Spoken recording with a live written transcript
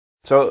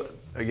So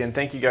again,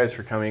 thank you guys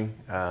for coming.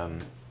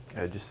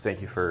 Just thank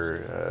you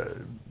for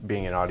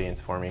being an audience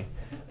for me.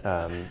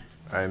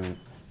 I'm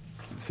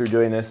through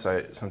doing this.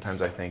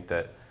 Sometimes I think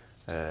that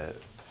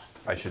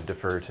I should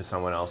defer to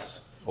someone else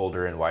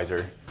older and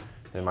wiser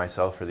than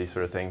myself for these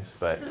sort of things.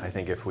 But I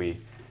think if we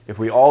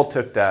all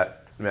took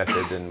that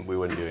method, then we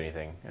wouldn't do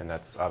anything, and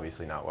that's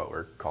obviously not what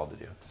we're called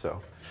to do.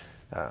 So,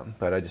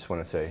 but I just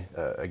want to say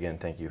again,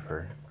 thank you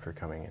for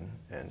coming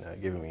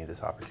and giving me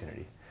this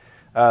opportunity.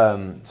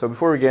 So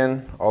before we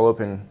begin, I'll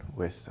open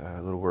with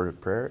a little word of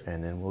prayer,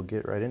 and then we'll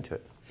get right into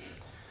it.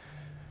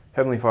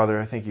 Heavenly Father,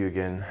 I thank you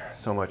again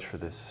so much for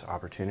this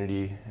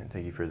opportunity, and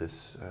thank you for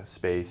this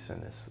space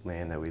and this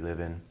land that we live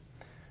in.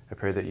 I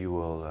pray that you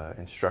will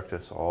instruct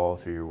us all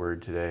through your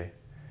word today.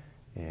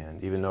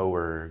 And even though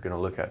we're going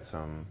to look at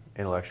some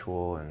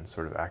intellectual and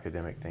sort of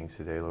academic things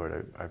today,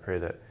 Lord, I pray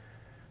that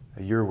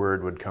your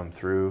word would come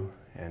through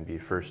and be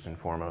first and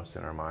foremost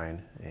in our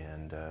mind,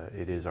 and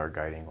it is our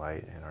guiding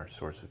light and our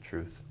source of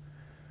truth.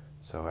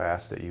 So I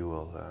ask that you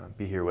will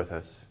be here with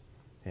us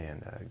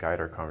and guide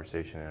our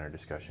conversation and our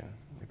discussion.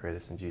 We pray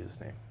this in Jesus'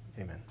 name.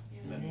 Amen.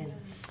 Amen.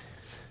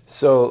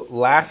 So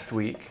last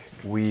week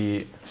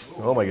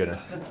oh my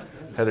goodness,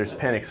 Heather's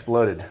pen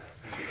exploded.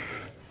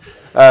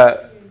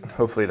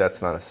 Hopefully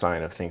that's not a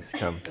sign of things to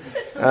come.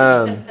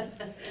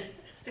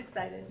 It's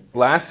excited.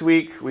 Last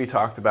week we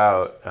talked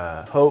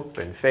about hope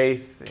and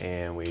faith,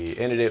 and we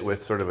ended it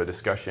with sort of a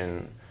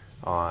discussion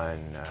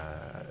on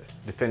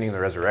defending the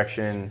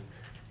resurrection.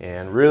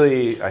 And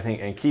really, I think,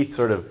 and Keith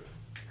sort of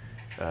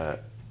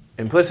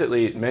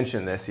implicitly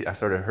mentioned this. I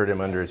sort of heard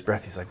him under his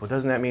breath. He's like, well,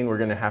 doesn't that mean we're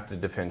going to have to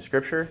defend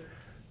Scripture?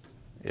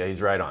 Yeah,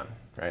 he's right on,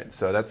 right?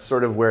 So that's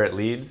sort of where it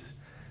leads.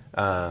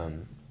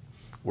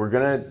 We're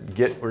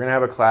gonna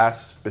have a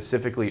class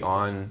specifically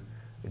on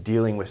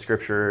dealing with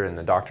Scripture and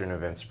the doctrine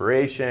of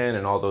inspiration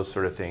and all those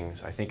sort of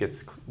things. I think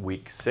it's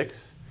week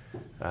 6.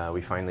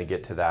 We finally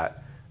get to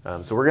that.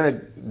 So we're going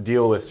to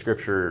deal with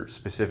Scripture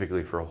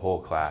specifically for a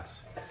whole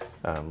class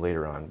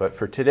later on. But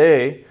for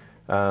today,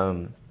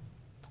 the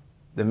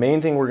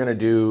main thing we're going to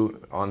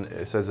do,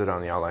 it says it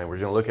on the outline, we're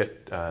going to look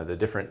at the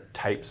different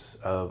types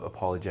of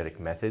apologetic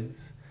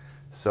methods.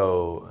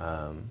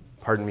 So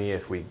pardon me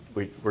if we're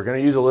going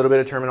to use a little bit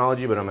of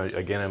terminology, but I'm going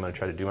to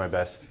try to do my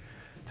best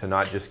to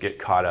not just get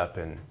caught up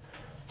in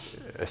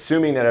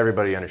assuming that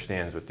everybody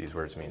understands what these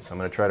words mean. So I'm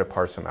going to try to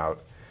parse them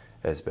out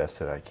as best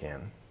that I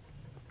can.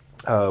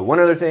 One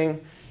other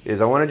thing is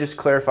I want to just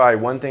clarify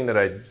one thing that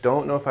I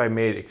don't know if I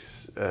made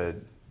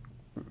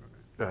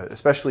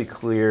especially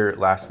clear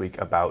last week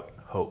about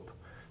hope.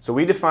 So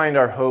we defined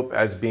our hope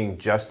as being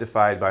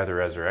justified by the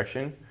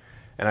resurrection.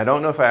 And I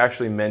don't know if I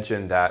actually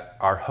mentioned that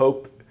our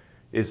hope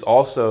is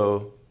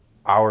also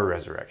our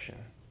resurrection,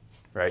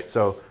 right?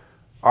 So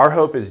our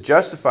hope is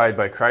justified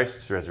by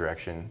Christ's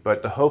resurrection,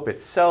 but the hope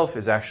itself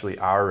is actually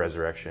our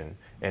resurrection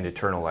and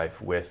eternal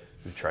life with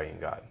the triune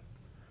God,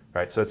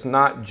 right? So it's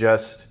not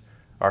just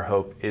our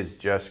hope is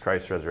just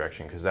Christ's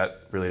resurrection, because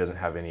that really doesn't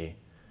have any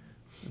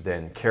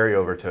then carry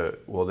over to,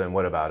 well, then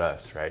what about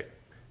us, right?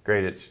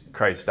 Great, it's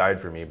Christ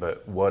died for me,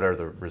 but what are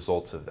the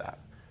results of that,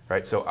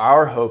 right? So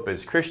our hope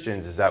as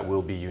Christians is that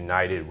we'll be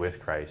united with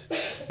Christ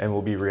and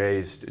we'll be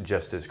raised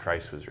just as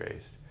Christ was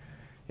raised.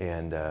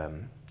 And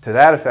to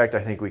that effect,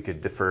 I think we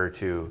could defer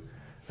to,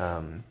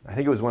 I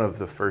think it was one of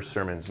the first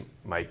sermons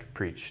Mike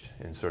preached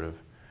in sort of,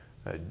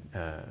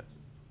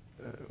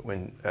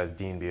 when as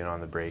Dean being on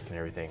the break and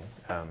everything,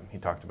 he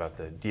talked about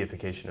the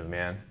deification of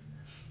man.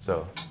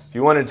 So if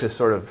you wanted to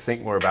sort of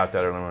think more about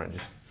that,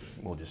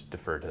 we'll just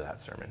defer to that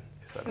sermon.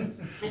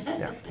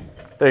 Yeah,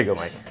 there you go,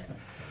 Mike.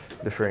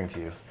 Deferring to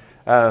you.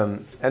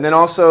 And then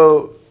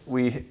also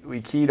we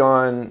keyed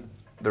on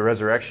the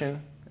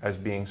resurrection as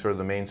being sort of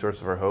the main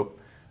source of our hope.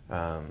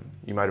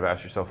 You might have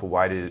asked yourself, well,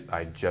 why did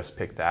I just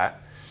pick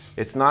that?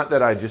 It's not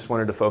that I just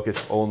wanted to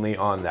focus only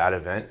on that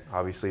event.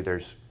 Obviously,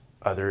 there's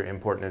other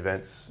important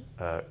events.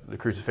 The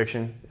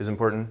crucifixion is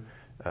important.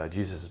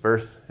 Jesus'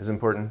 birth is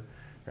important,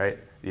 right?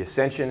 The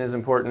ascension is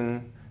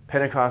important.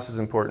 Pentecost is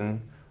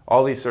important.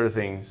 All these sort of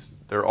things,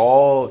 they're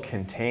all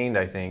contained,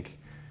 I think,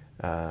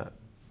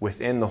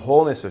 within the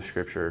wholeness of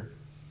Scripture.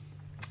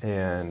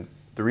 And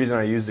the reason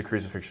I use the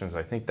crucifixion is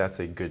I think that's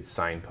a good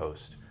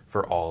signpost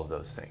for all of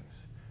those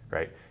things,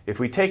 right? If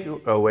we take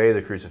away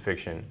the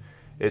crucifixion,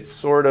 it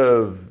sort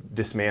of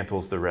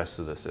dismantles the rest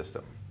of the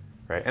system,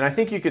 right? And I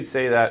think you could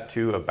say that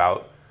too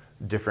about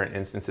different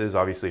instances.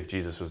 Obviously, if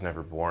Jesus was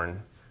never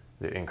born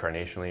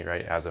incarnationally,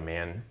 right, as a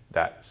man,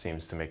 that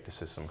seems to make the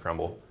system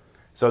crumble.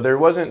 So there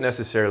wasn't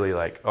necessarily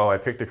like, oh, I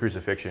picked the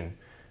crucifixion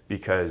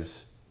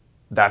because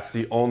that's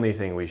the only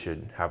thing we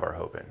should have our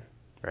hope in,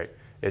 right?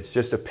 It's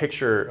just a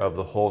picture of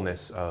the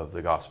wholeness of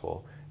the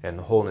gospel and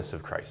the wholeness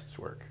of Christ's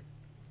work.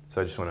 So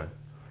I just want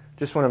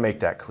to make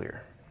that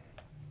clear.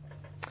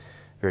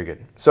 Very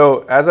good.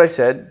 So as I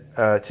said,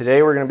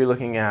 today we're going to be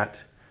looking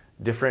at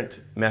different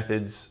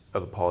methods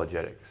of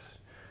apologetics.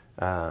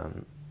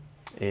 And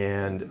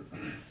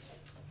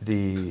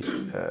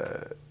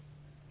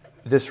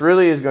this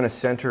really is going to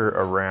center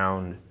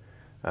around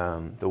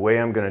the way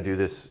I'm going to do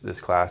this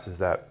class is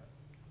that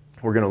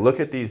we're going to look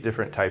at these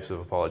different types of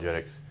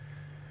apologetics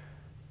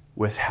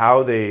with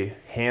how they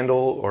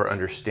handle or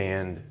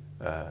understand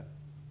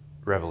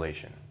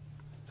revelation.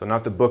 So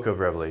not the book of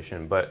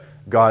Revelation, but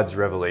God's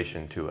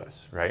revelation to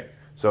us, right?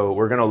 So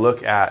we're going to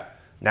look at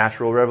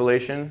natural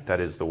revelation,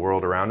 that is the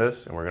world around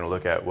us, and we're going to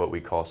look at what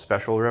we call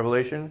special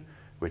revelation,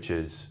 which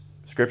is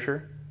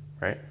Scripture,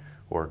 right?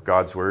 Or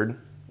God's Word,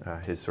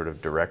 His sort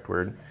of direct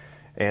Word.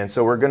 And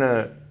so we're going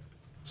to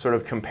sort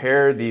of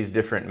compare these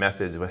different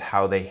methods with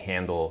how they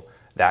handle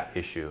that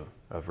issue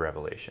of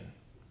revelation.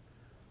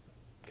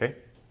 Okay?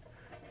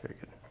 Very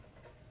good.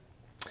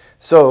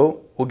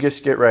 So we'll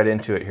just get right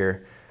into it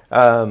here.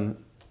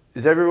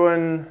 Does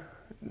everyone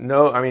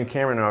know? I mean,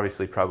 Cameron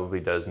obviously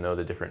probably does know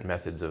the different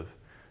methods of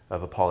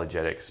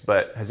apologetics,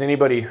 but has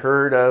anybody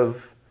heard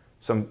of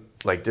some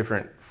like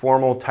different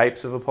formal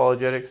types of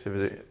apologetics?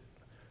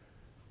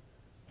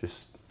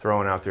 Just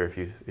throwing out there if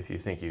you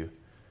think you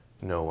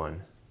know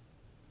one.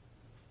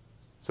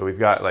 So we've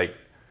got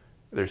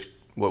there's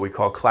what we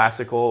call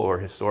classical or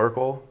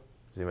historical.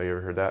 Has anybody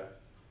ever heard that?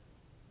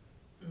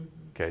 Mm-hmm.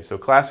 Okay, so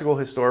classical,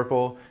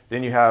 historical,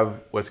 then you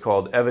have what's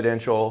called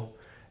evidential,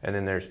 and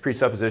then there's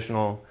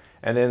presuppositional,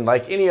 and then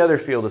like any other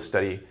field of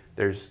study,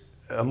 there's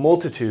a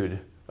multitude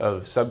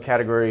of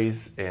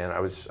subcategories, and I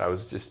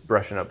was just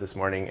brushing up this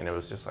morning, and it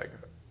was just like,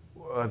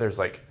 there's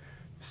like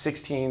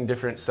 16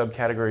 different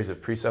subcategories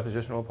of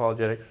presuppositional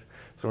apologetics,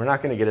 so we're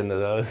not going to get into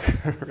those,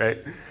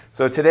 right?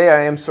 So today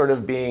I am sort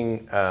of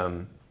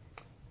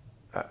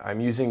I'm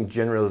using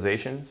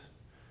generalizations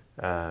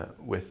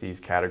with these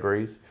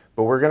categories,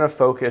 but we're going to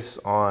focus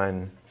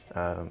on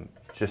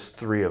just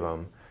three of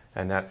them,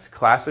 and that's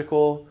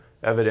classical,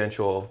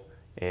 evidential,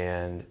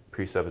 and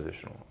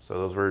presuppositional. So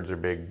those words are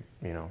big,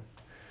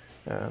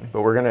 but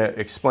we're going to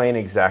explain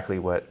exactly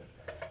what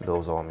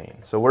those all mean.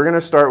 So we're going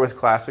to start with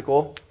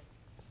classical,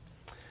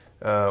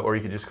 or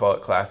you could just call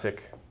it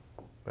classic,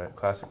 but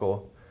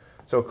classical.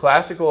 So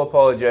classical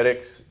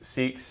apologetics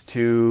seeks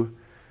to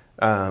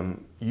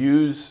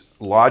use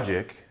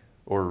logic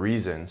or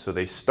reason. So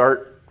they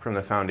start from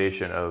the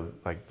foundation of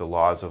like the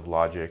laws of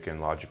logic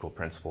and logical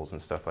principles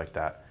and stuff like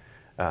that.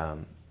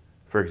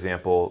 For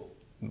example,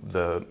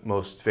 the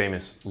most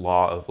famous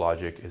law of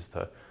logic is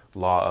the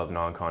law of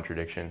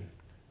non-contradiction,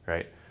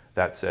 right?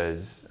 That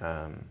says,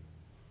 and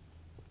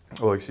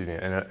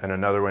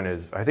another one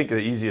is, I think the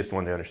easiest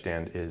one to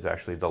understand is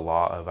actually the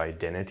law of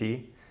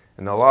identity.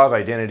 And the law of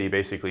identity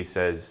basically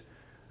says,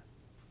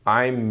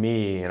 I'm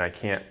me and I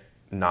can't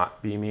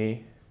not be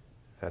me,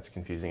 if that's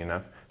confusing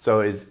enough.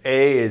 So is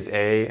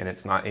A and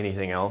it's not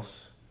anything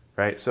else,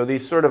 right? So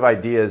these sort of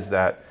ideas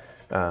that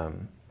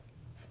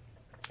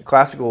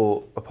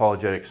classical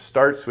apologetics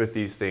starts with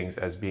these things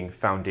as being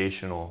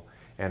foundational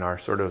and our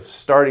sort of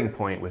starting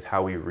point with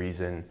how we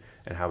reason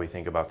and how we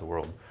think about the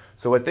world.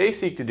 So what they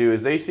seek to do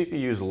is they seek to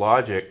use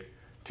logic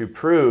to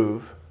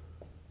prove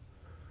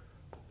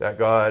that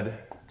God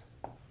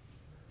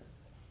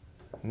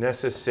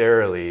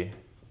necessarily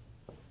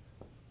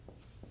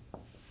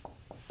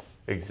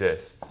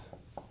exists,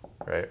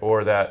 right?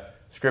 Or that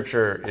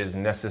Scripture is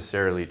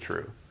necessarily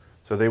true.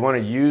 So they want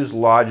to use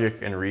logic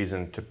and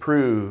reason to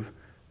prove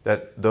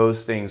that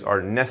those things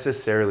are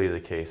necessarily the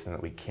case and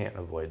that we can't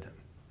avoid them,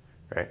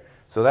 right?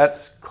 So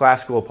that's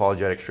classical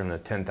apologetics from the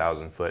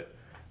 10,000-foot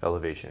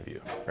elevation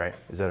view, right?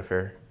 Is that a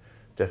fair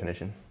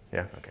definition?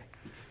 Yeah?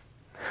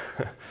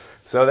 Okay.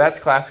 So that's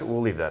classical.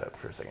 We'll leave that up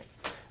for a second.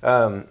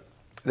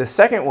 The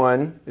second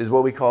one is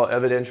what we call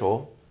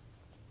evidential.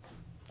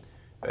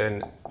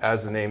 And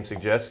as the name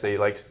suggests, they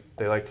like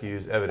to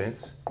use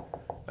evidence.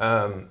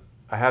 I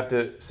have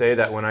to say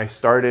that when I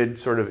started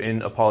sort of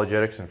in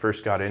apologetics and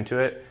first got into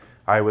it,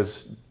 I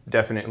was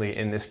definitely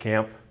in this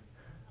camp.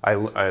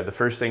 The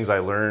first things I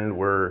learned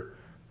were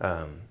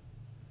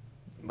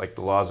like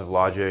the laws of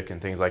logic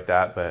and things like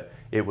that, but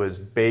it was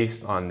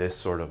based on this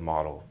sort of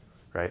model,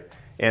 right?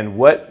 And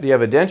what the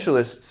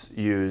evidentialists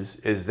use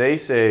is they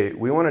say,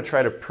 we want to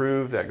try to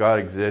prove that God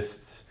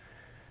exists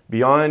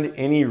beyond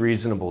any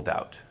reasonable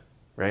doubt,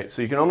 right?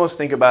 So you can almost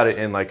think about it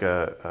in like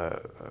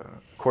a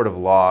court of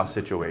law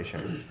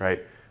situation,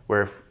 right?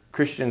 Where if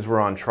Christians were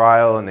on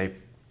trial and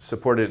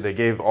they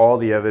gave all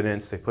the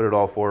evidence, they put it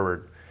all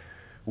forward,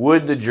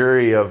 would the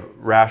jury of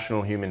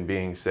rational human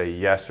beings say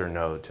yes or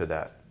no to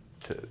that,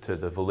 to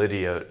the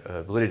validity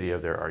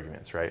of their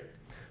arguments, right?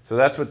 So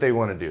that's what they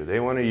want to do. They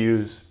want to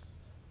use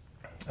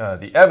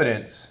the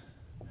evidence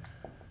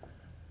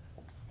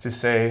to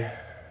say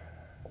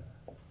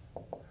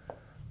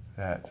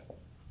that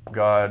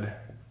God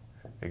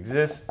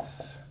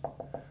exists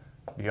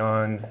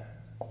beyond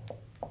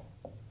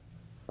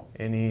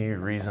any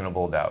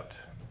reasonable doubt.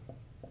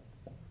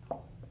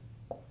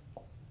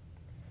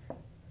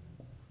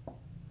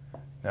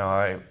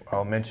 Now,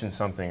 I'll mention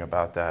something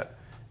about that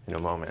in a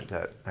moment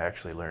that I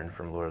actually learned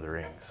from Lord of the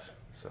Rings.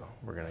 So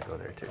we're going to go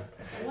there too.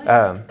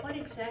 What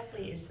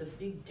exactly is the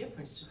big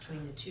difference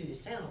between the two? They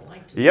sound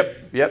alike to me.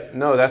 Yep.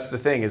 No, that's the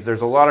thing, is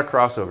there's a lot of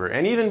crossover.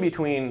 And even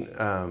between,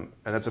 and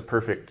that's a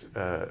perfect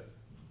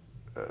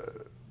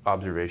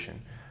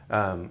observation,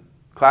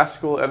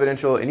 classical,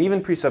 evidential, and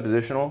even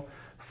presuppositional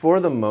for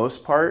the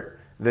most part,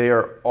 they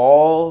are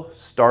all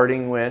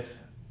starting with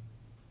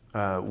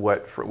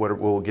what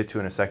we'll get to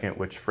in a second,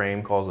 which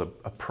Frame calls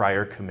a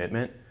prior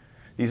commitment.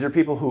 These are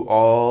people who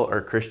all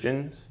are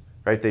Christians,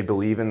 right? They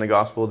believe in the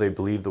gospel. They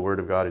believe the word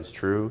of God is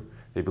true.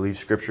 They believe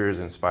Scripture is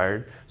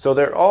inspired. So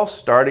they're all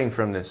starting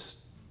from this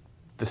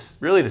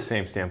really the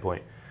same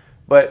standpoint.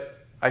 But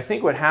I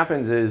think what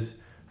happens is,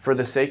 for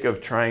the sake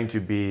of trying to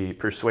be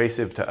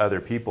persuasive to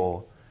other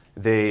people,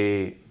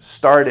 they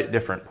start at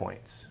different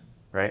points,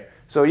 right?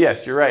 So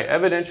yes, you're right.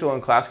 Evidential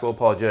and classical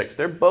apologetics,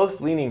 they're both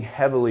leaning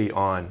heavily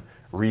on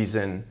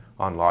reason,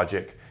 on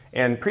logic.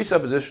 And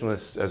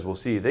presuppositionalists, as we'll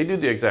see, they do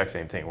the exact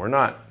same thing. We're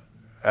not,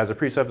 as a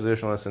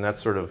presuppositionalist, and that's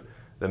sort of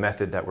the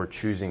method that we're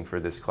choosing for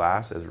this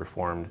class as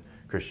Reformed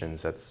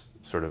Christians, that's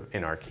sort of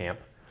in our camp.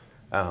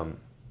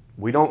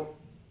 We don't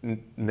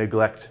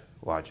neglect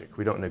logic.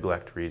 We don't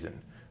neglect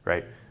reason,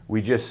 right?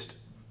 We just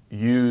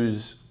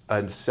use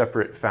a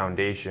separate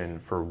foundation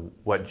for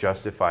what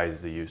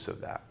justifies the use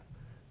of that,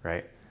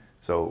 right?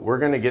 So we're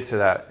going to get to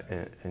that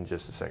in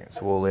just a second.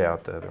 So we'll lay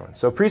out the other one.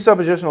 So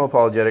presuppositional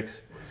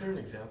apologetics. Is there an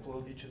example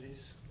of each of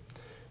these?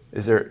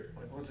 Is there?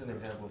 What's an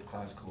example of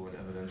classical and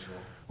evidential?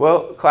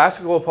 Well,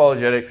 classical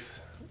apologetics,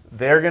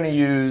 they're going to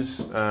use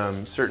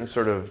certain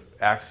sort of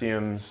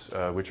axioms,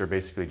 which are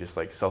basically just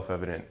like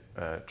self-evident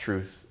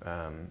truth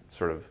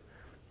sort of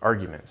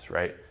arguments,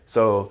 right?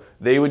 So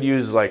they would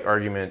use like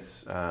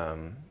arguments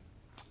of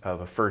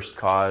a first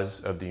cause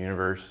of the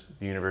universe.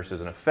 The universe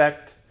is an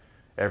effect.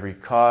 Every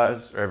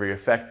cause or every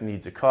effect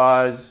needs a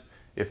cause.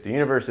 If the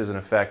universe is an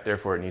effect,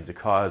 therefore it needs a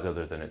cause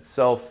other than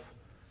itself.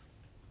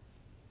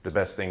 The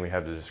best thing we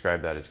have to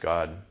describe that is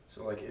God.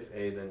 So like if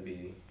A, then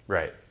B.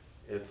 Right.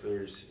 If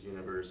there's a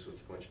universe with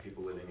a bunch of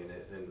people living in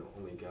it, then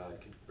only God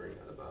could bring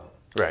that about.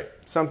 Right.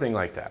 Something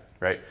like that,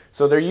 right?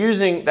 So they're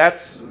using,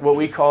 that's what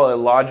we call a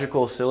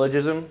logical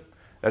syllogism.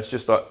 That's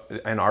just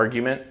an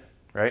argument,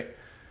 right?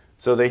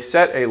 So they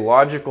set a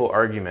logical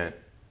argument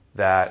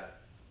that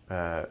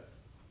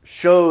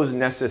shows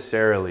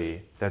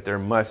necessarily that there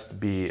must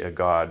be a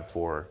God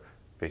for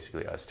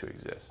basically us to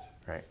exist,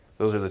 right?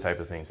 Those are the type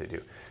of things they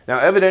do. Now,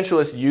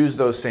 evidentialists use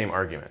those same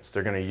arguments.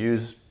 They're going to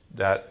use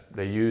that.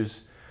 They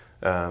use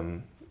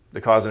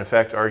the cause and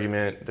effect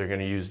argument. They're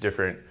going to use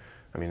different,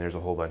 there's a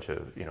whole bunch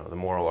of, the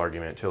moral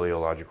argument,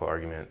 teleological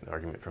argument, the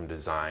argument from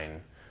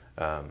design,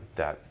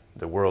 that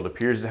the world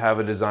appears to have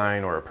a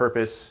design or a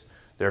purpose,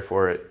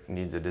 therefore it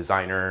needs a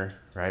designer,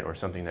 right, or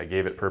something that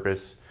gave it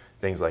purpose,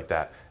 things like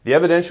that. The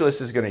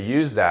evidentialist is going to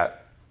use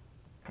that,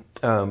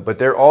 but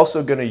they're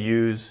also going to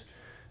use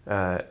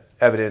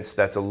evidence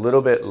that's a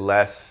little bit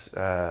less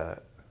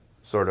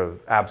sort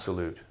of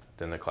absolute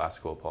than the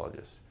classical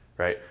apologist,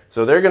 right?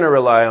 So they're going to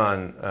rely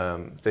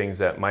on things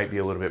that might be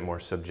a little bit more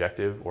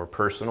subjective or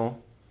personal.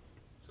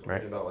 So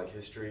right? About like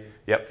history.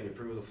 Yep. Can you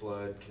prove the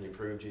flood? Can you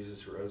prove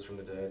Jesus rose from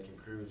the dead? Can you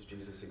prove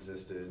Jesus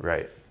existed?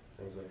 Right.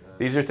 Things like that.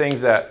 These are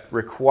things that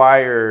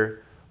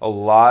require a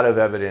lot of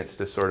evidence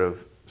to sort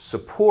of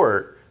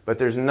support, but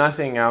there's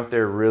nothing out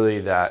there really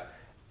that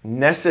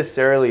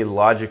necessarily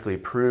logically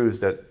proves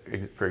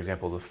that, for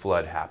example, the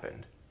flood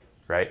happened,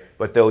 right?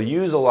 But they'll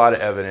use a lot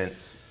of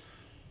evidence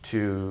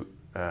to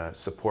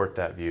support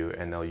that view,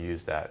 and they'll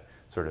use that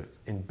sort of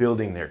in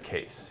building their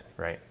case,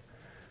 right?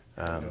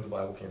 The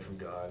Bible came from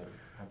God.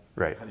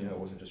 Right. How do you know it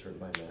wasn't just written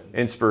by men?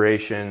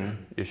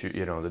 Inspiration,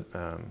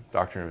 the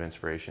doctrine of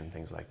inspiration,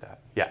 things like that.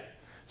 Yeah.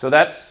 So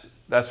that's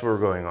where we're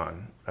going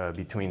on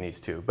between these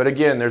two. But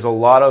again, there's a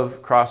lot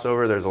of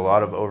crossover. There's a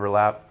lot of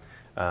overlap.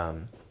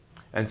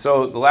 And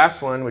so the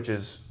last one, which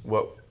is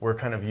what we're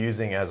kind of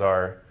using as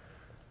our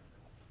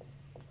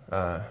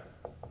the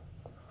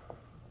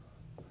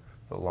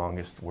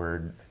longest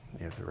word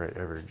you have to write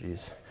ever.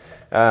 Geez.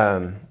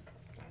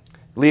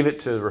 Leave it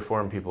to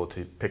Reformed people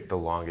to pick the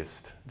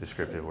longest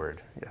descriptive word.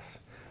 Yes,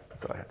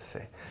 that's all I have to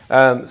say.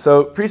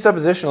 So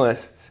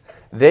presuppositionalists,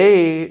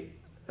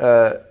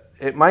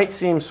 it might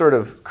seem sort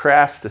of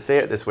crass to say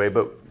it this way,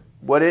 but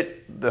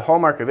the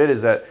hallmark of it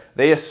is that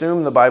they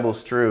assume the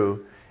Bible's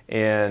true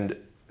and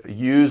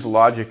use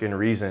logic and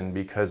reason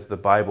because the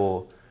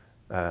Bible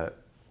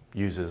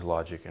uses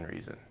logic and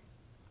reason.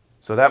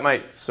 So that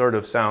might sort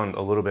of sound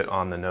a little bit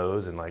on the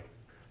nose and like,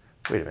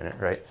 wait a minute,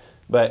 right?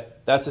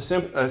 But that's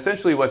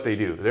essentially what they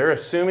do. They're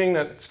assuming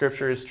that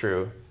Scripture is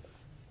true.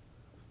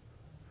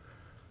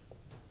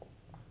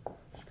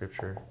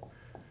 Scripture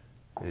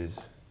is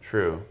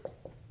true.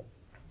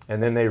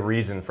 And then they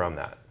reason from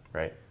that,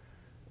 right?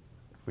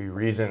 We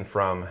reason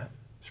from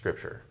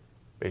Scripture.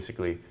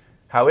 Basically,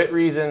 how it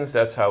reasons,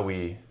 that's how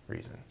we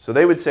reason. So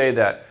they would say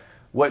that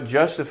what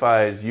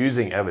justifies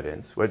using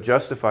evidence, what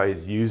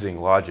justifies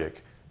using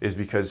logic, is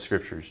because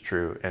Scripture is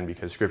true and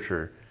because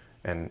Scripture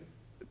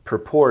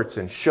purports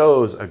and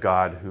shows a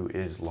God who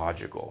is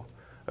logical,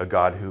 a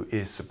God who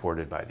is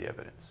supported by the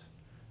evidence.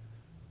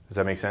 Does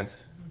that make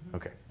sense? Mm-hmm.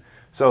 Okay.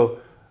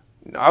 So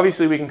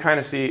obviously we can kind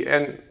of see,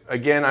 and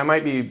again, I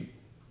might be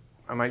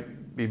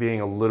being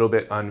a little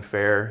bit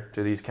unfair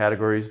to these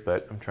categories,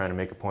 but I'm trying to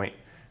make a point,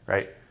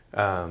 right?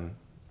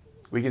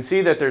 We can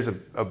see that there's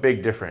a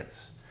big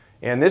difference.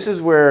 And this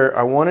is where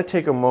I want to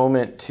take a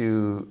moment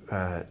to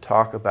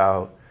talk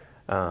about,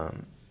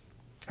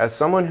 as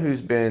someone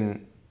who's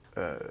been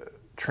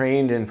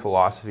trained in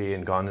philosophy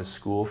and gone to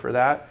school for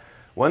that,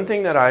 one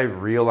thing that I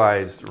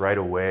realized right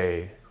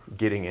away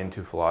getting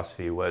into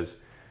philosophy was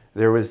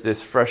there was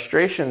this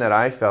frustration that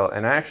I felt,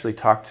 and I actually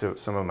talked to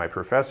some of my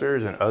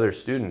professors and other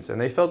students,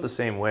 and they felt the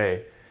same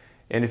way.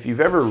 And if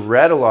you've ever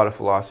read a lot of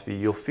philosophy,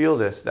 you'll feel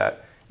this,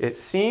 that it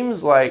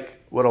seems like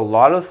what a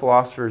lot of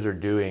philosophers are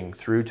doing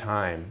through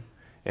time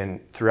and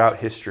throughout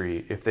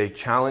history, if they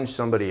challenge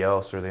somebody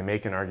else or they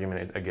make an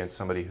argument against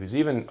somebody who's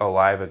even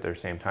alive at their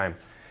same time,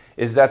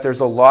 is that there's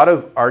a lot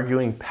of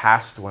arguing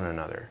past one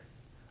another.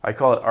 I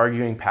call it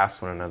arguing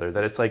past one another,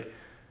 that it's like,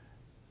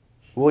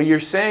 well, you're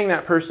saying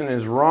that person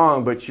is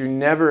wrong, but you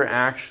never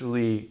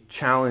actually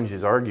challenge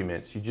his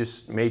arguments. You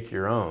just make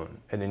your own,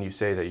 and then you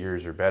say that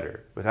yours are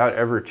better without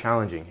ever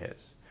challenging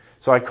his.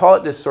 So I call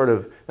it this sort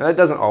of, and that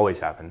doesn't always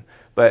happen,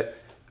 but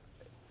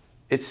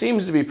it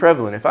seems to be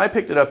prevalent. If I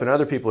picked it up and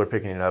other people are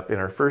picking it up in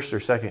our first or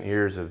second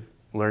years of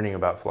learning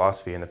about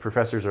philosophy, and the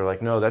professors are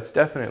like, no, that's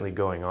definitely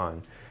going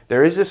on,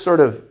 there is this sort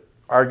of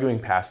arguing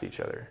past each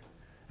other.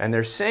 And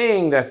they're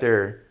saying that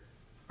they're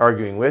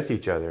arguing with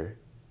each other,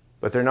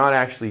 but they're not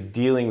actually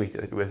dealing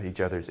with each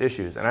other's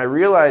issues. And I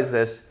realized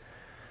this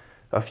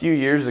a few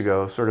years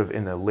ago, sort of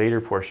in the later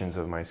portions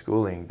of my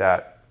schooling,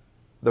 that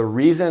the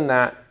reason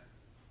that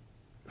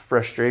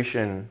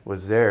frustration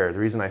was there, the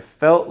reason I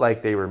felt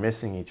like they were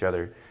missing each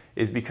other,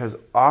 is because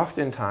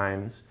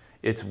oftentimes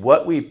it's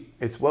what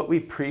we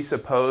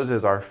presuppose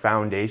as our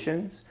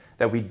foundations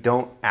that we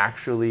don't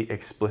actually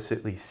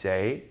explicitly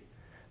say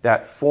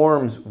that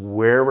forms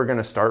where we're going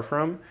to start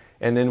from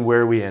and then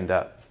where we end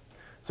up.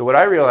 So what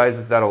I realize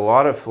is that a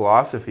lot of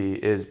philosophy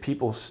is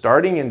people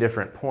starting in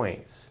different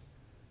points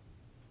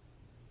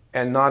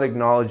and not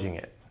acknowledging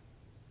it.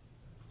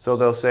 So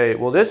they'll say,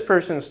 well, this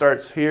person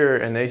starts here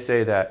and they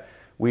say that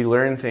we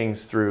learn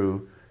things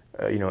through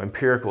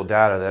empirical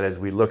data, that is,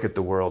 we look at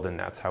the world and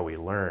that's how we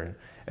learn.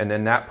 And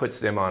then that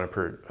puts them on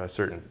a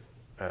certain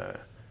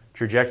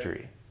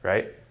trajectory,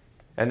 right?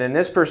 And then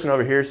this person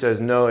over here says,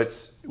 no,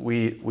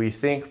 we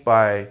think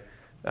by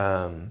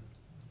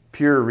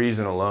pure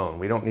reason alone.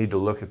 We don't need to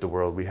look at the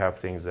world. We have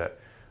things that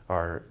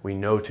we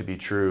know to be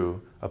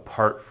true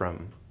apart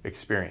from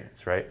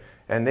experience, right?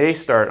 And they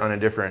start on a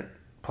different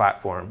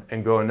platform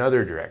and go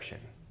another direction,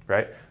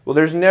 right? Well,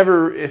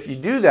 if you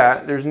do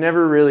that, there's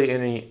never really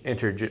any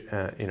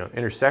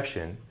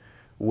intersection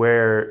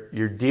where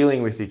you're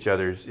dealing with each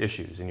other's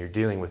issues and you're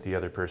dealing with the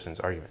other person's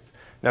arguments.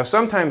 Now,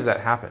 sometimes that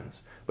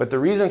happens, but the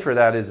reason for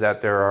that is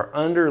that there are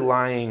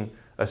underlying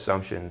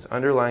assumptions,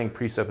 underlying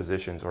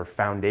presuppositions or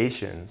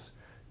foundations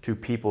to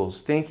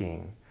people's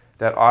thinking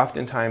that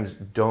oftentimes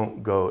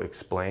don't go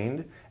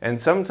explained, and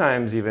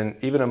sometimes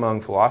even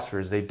among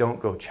philosophers, they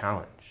don't go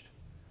challenged.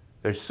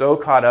 They're so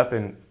caught up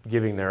in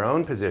giving their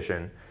own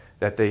position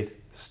that they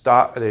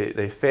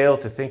fail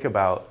to think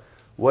about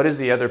what is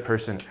the other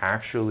person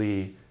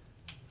actually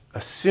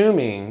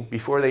assuming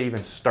before they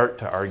even start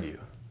to argue,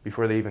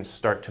 before they even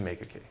start to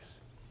make a case,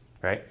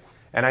 right?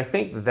 And I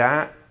think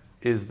that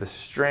is the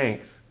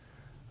strength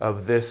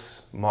of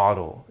this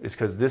model, is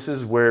because this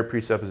is where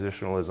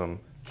presuppositionalism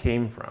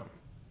came from.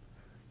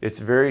 Its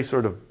very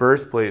sort of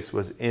birthplace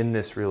was in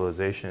this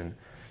realization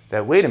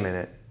that, wait a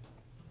minute,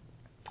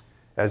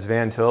 as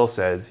Van Til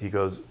says, he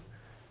goes,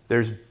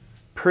 there's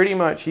pretty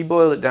much, he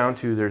boiled it down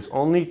to, there's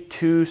only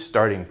two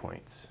starting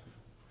points.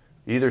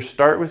 You either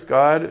start with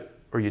God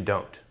or you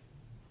don't.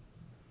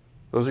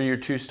 Those are your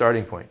two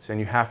starting points, and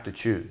you have to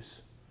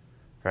choose,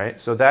 right?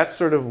 So that's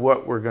sort of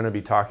what we're going to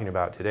be talking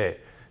about today.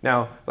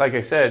 Now, like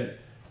I said,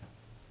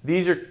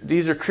 these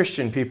are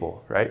Christian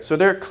people, right? So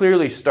they're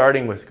clearly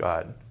starting with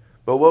God.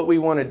 But what we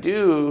want to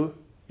do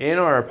in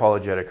our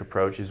apologetic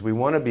approach is we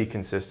want to be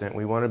consistent,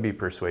 we want to be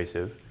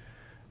persuasive.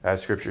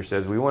 As Scripture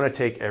says, we want to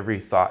take every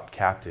thought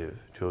captive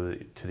to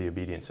the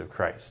obedience of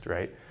Christ,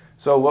 right?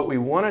 So what we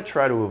want to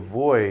try to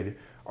avoid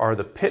are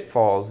the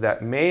pitfalls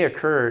that may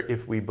occur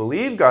if we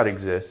believe God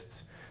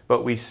exists,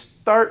 but we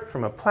start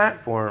from a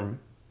platform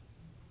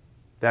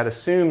that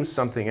assumes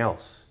something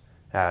else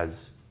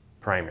as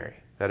primary,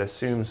 that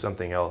assumes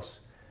something else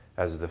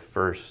as the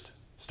first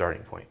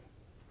starting point.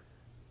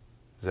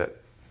 Is that?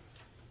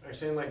 Are you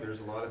saying like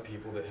there's a lot of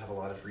people that have a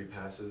lot of free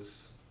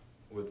passes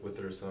with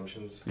their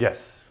assumptions?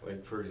 Yes.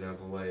 Like, for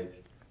example,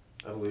 like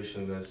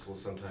evolutionists will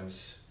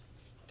sometimes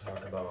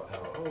talk about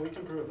how, we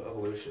can prove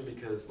evolution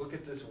because look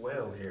at this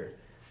whale here.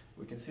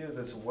 We can see that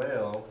this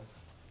whale,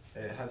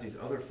 it has these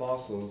other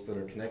fossils that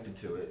are connected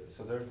to it,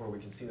 so therefore we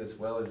can see this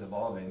whale is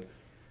evolving.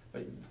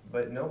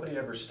 But nobody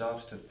ever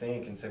stops to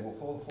think and say, well,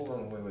 hold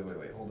on,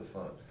 wait, hold the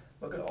phone.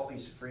 Look at all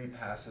these free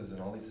passes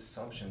and all these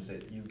assumptions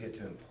that you get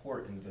to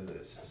import into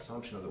this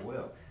assumption of the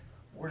whale.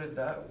 How did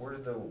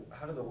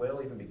the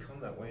whale even become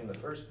that way in the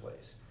first place?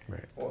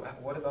 Right. Well,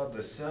 what about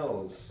the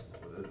cells?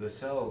 The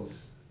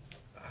cells,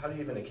 how do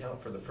you even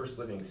account for the first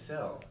living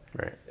cell?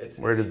 Right.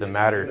 Where did the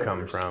matter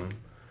come from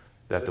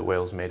that the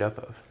whale's made up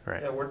of,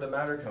 right? Yeah, where'd the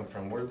matter come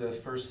from? Where'd the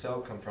first cell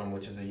come from,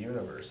 which is a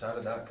universe? How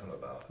did that come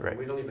about? Right.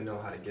 We don't even know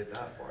how to get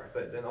that far.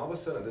 But then all of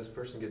a sudden, this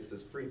person gets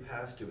this free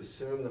pass to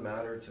assume the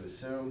matter, to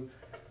assume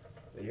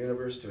the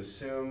universe, to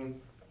assume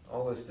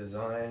all this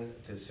design,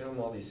 to assume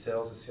all these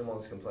cells, assume all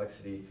this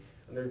complexity.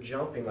 And they're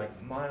jumping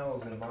like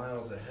miles and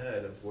miles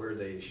ahead of where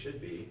they should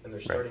be, and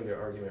they're starting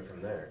their argument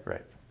from there.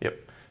 Right. Yep.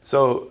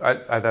 So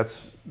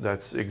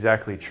that's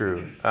exactly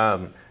true.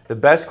 The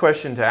best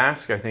question to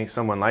ask, I think,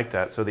 someone like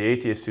that, so the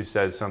atheist who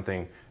says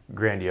something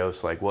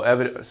grandiose like,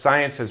 well,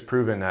 science has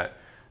proven that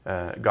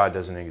God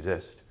doesn't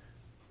exist.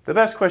 The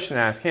best question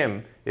to ask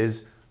him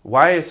is,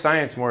 why is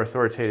science more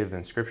authoritative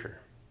than Scripture?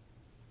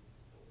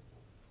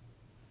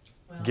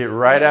 Well, Get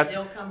right at...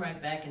 They'll come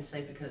right back and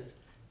say, because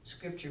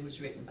Scripture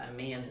was written by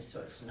man, and so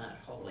it's not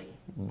holy.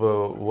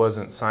 But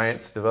wasn't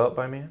science developed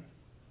by man?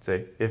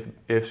 See,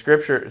 if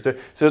Scripture,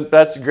 so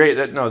that's great.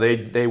 That no,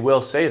 they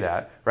will say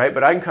that, right?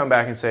 But I can come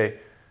back and say,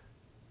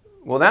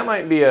 well, that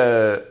might be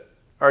a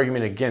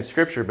argument against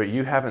Scripture, but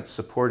you haven't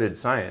supported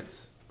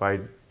science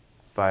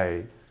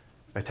by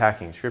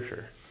attacking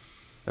Scripture,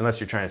 unless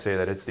you're trying to say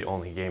that it's the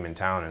only game in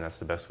town and that's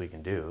the best we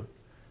can do,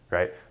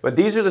 right? But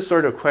these are the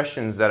sort of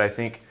questions that I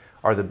think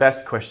are the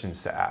best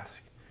questions to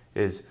ask.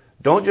 Is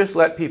don't just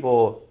let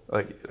people,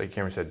 like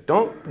Cameron said,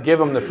 don't give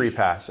them the free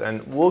pass.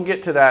 And we'll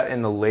get to that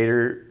in the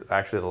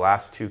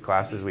last two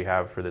classes we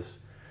have for this,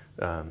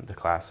 the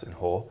class in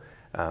whole.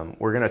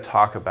 We're going to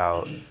talk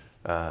about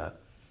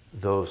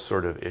those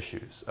sort of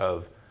issues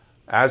of,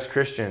 as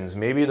Christians,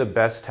 maybe the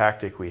best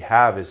tactic we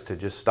have is to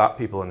just stop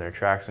people in their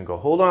tracks and go,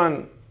 hold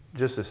on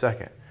just a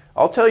second.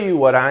 I'll tell you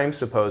what I'm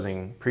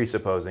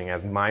presupposing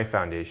as my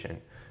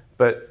foundation,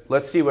 but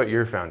let's see what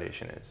your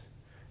foundation is.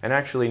 And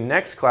actually,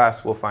 next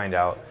class we'll find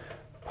out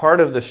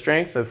part of the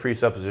strength of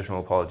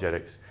presuppositional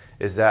apologetics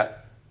is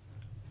that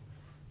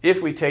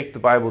if we take the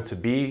Bible to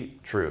be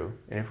true,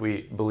 and if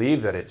we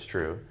believe that it's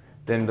true,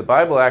 then the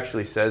Bible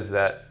actually says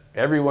that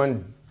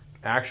everyone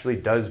actually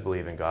does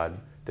believe in God.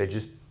 They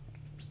just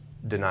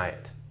deny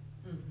it.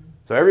 Mm-hmm.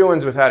 So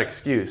everyone's without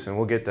excuse, and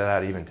we'll get to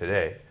that even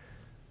today.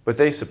 But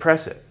they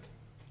suppress it.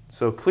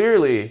 So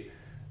clearly,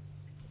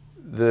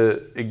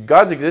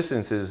 God's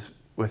existence is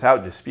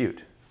without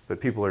dispute,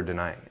 but people are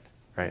denying it,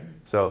 right?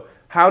 So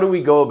how do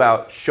we go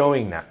about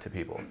showing that to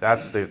people?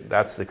 That's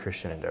the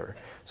Christian endeavor.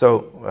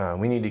 So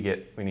we need to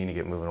get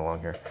moving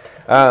along here.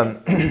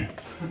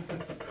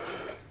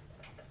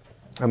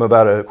 I'm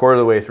about a quarter of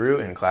the way through,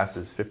 and class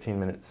is 15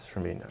 minutes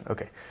from being done.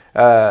 Okay.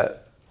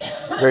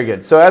 Very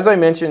good. So as I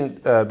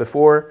mentioned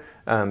before,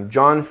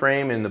 John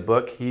Frame in the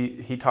book,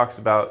 he talks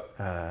about,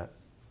 I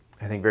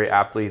think very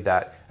aptly,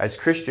 that as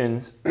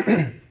Christians,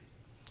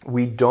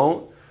 we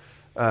don't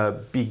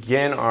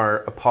begin our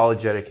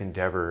apologetic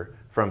endeavor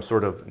from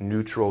sort of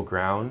neutral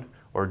ground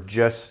or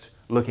just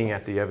looking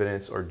at the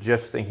evidence or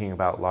just thinking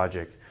about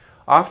logic.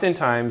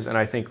 Oftentimes, and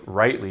I think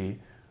rightly,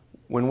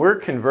 when we're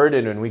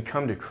converted and we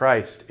come to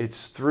Christ,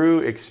 it's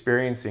through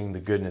experiencing the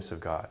goodness of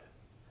God,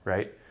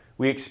 right?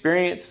 We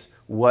experience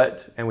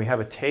and we have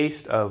a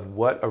taste of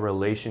what a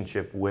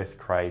relationship with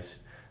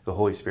Christ, the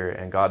Holy Spirit,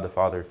 and God the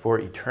Father for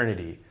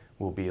eternity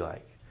will be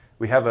like.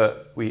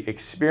 We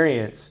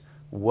experience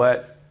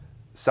what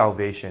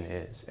salvation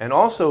is. And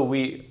also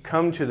we're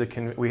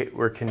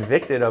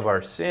convicted of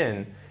our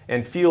sin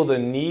and feel the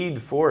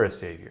need for a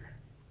Savior,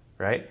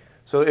 right?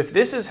 So if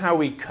this is how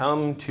we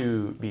come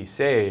to be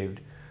saved,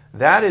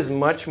 that is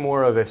much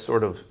more of a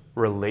sort of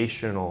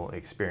relational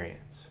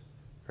experience,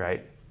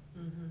 right?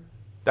 Mm-hmm.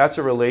 That's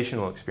a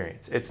relational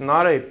experience. It's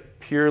not a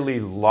purely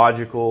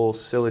logical,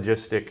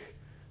 syllogistic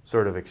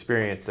sort of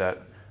experience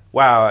that,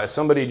 wow,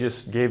 somebody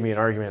just gave me an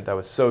argument that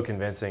was so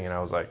convincing and I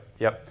was like,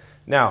 yep.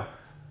 Now,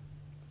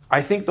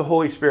 I think the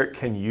Holy Spirit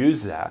can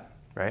use that,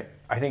 right?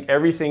 I think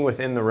everything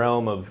within the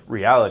realm of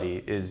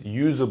reality is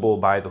usable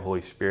by the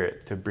Holy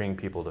Spirit to bring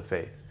people to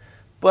faith.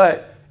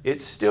 But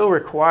it still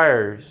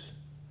requires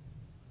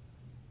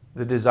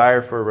the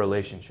desire for a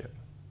relationship,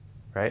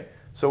 right?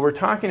 So we're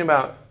talking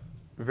about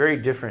very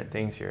different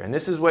things here. And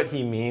this is what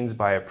he means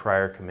by a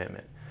prior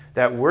commitment.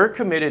 That we're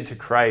committed to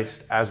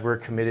Christ as we're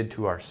committed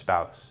to our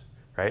spouse,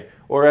 right?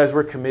 Or as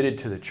we're committed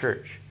to the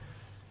church.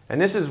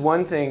 And this is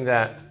one thing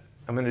that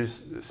I'm going to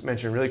just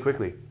mention really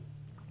quickly.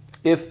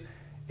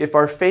 If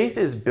our faith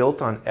is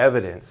built on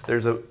evidence,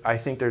 I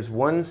think there's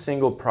one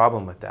single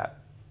problem with that.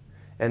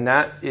 And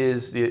that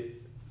is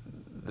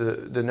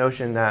the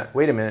notion that,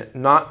 wait a minute,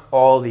 not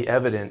all the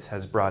evidence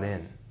has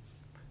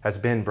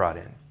been brought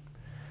in.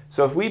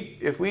 So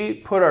if we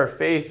put our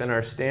faith and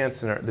our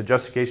stance and the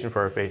justification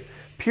for our faith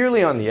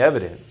purely on the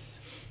evidence,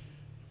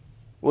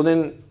 well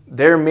then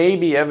there may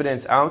be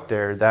evidence out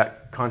there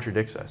that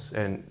contradicts us,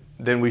 and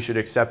then we should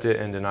accept it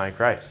and deny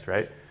Christ,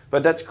 right?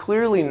 But that's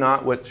clearly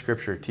not what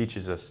Scripture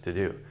teaches us to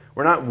do.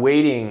 We're not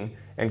waiting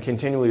and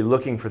continually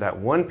looking for that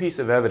one piece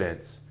of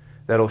evidence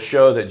that'll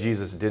show that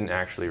Jesus didn't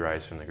actually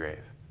rise from the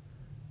grave,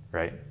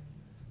 right?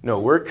 No,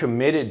 we're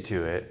committed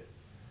to it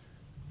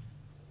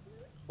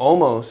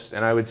almost,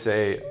 and I would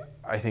say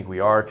I think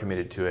we are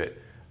committed to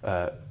it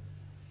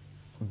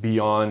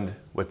beyond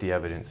what the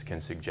evidence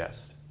can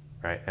suggest,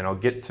 right? And I'll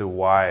get to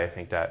why I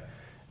think that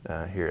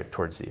here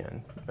towards the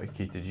end.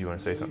 Keith, did you want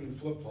to say something? You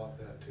can flip-flop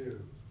that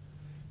too.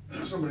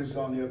 If somebody's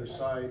on the other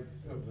side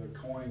of the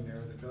coin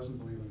there that doesn't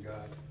believe in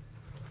God,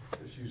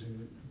 is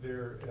using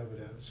their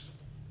evidence,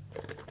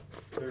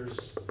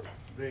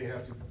 they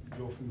have to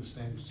go from the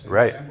same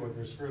Right. standpoint.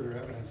 There's further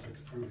evidence that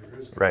could prove there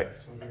is God. Right.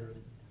 So they're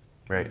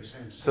Right.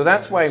 So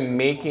that's why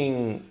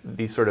making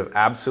these sort of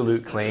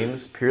absolute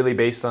claims purely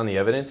based on the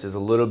evidence is a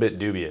little bit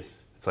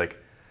dubious. It's like,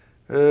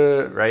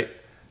 right?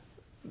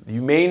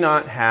 You may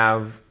not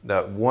have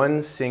that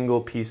one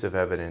single piece of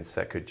evidence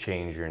that could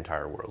change your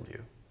entire worldview,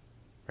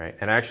 right?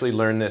 And I actually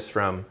learned this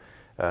from,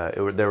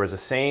 there was a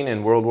saying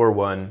in World War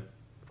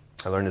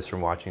I learned this from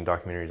watching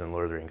documentaries on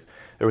Lord of the Rings.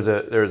 There was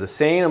a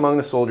saying among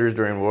the soldiers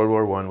during World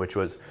War I, which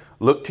was,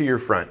 look to your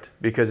front.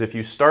 Because if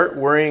you start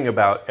worrying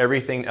about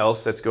everything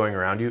else that's going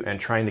around you and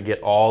trying to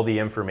get all the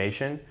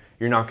information,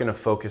 you're not going to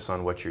focus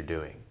on what you're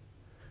doing.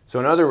 So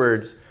in other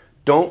words,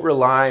 don't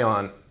rely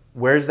on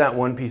where's that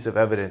one piece of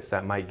evidence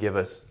that might give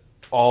us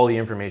all the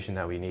information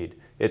that we need.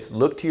 It's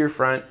look to your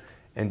front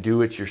and do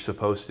what you're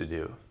supposed to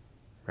do,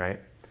 right?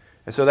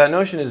 And so that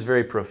notion is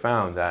very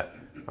profound that,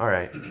 all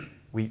right,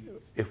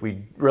 if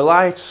we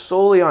rely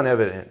solely on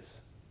evidence,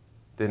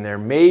 then there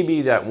may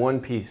be that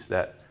one piece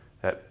that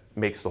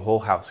makes the whole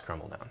house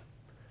crumble down,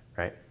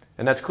 right?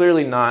 And that's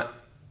clearly not,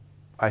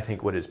 I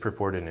think, what is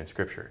purported in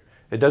Scripture.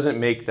 It doesn't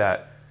make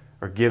that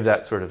or give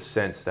that sort of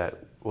sense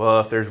that, well,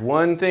 if there's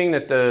one thing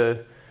that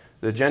the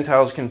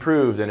Gentiles can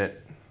prove, then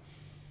it,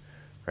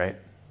 right?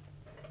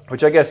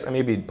 Which I guess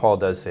maybe Paul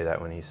does say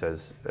that when he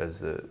says, as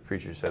the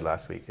preacher said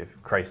last week,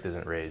 if Christ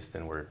isn't raised,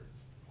 then we're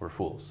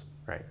fools,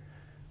 right?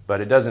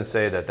 But it doesn't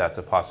say that that's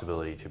a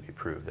possibility to be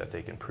proved, that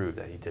they can prove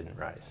that he didn't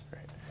rise,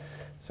 right?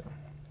 So,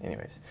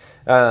 anyways,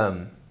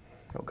 oh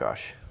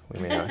gosh, we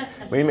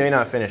may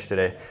not finish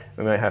today.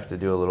 We might have to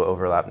do a little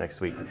overlap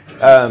next week.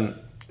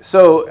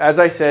 So, as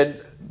I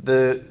said,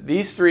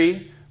 these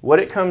three, what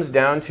it comes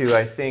down to,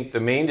 I think the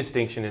main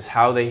distinction is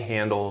how they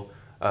handle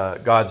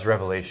God's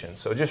revelation.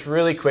 So, just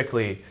really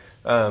quickly,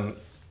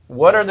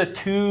 what are the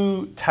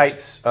two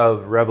types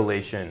of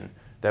revelation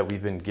that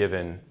we've been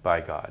given by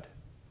God?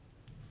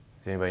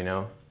 Does anybody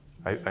know?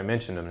 I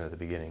mentioned them at the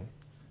beginning.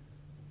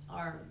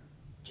 Or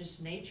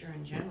just nature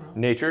in general.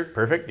 Nature,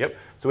 perfect, yep.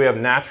 So we have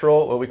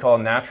natural, what we call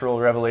natural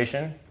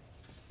revelation.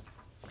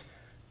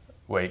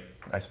 Wait,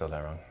 I spelled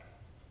that wrong.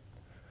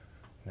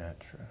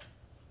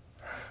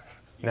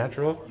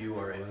 Natural?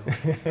 URL.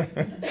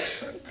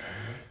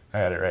 I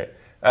had it right.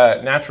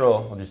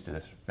 Natural, we'll just do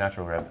this.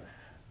 Natural rev.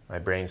 My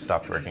brain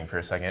stopped working for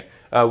a second.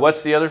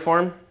 What's the other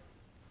form?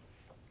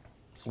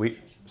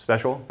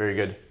 Special, very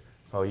good.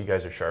 Oh, you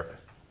guys are sharp.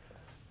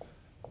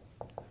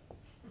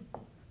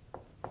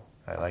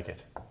 I like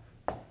it.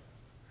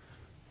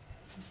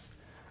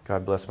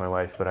 God bless my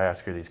wife, but I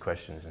ask her these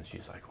questions and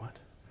she's like, what?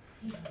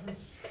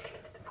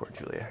 Poor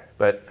Julia.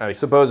 But I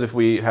suppose if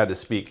we had to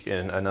speak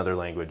in another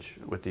language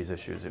with these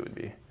issues,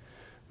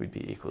 we'd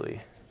be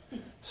equally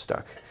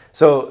stuck.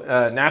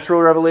 So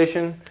natural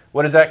revelation,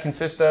 what does that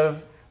consist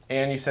of?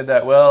 Anne, you said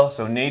that well.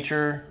 So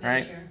nature,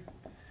 right?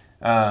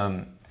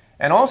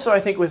 And also I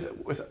think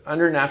with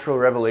under natural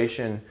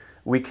revelation,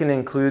 we can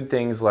include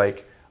things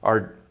like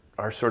our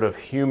sort of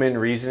human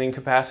reasoning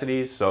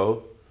capacities.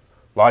 So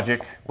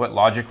logic, what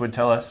logic would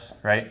tell us,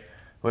 right?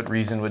 What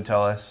reason would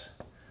tell us.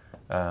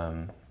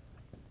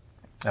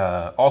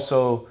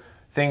 Also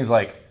things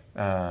like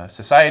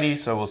society,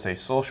 so we'll say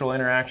social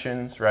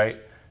interactions, right?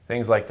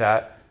 Things like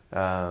that.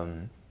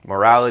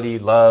 Morality,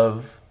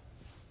 love,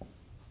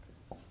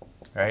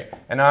 right?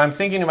 And now I'm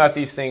thinking about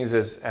these things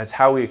as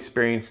how we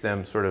experience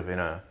them sort of in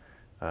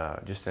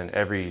just an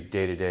every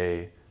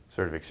day-to-day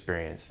sort of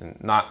experience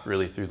and not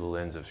really through the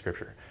lens of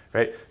Scripture,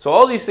 right? So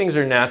all these things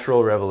are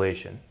natural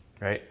revelation,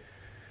 right?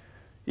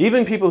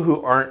 Even people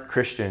who aren't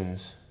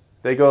Christians,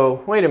 they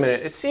go, wait a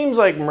minute, it seems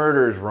like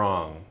murder is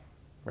wrong,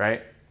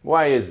 right?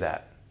 Why is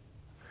that?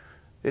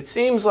 It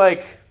seems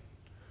like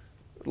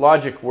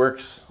logic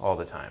works all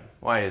the time.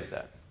 Why is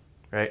that,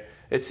 right?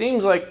 It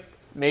seems like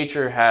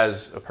nature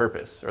has a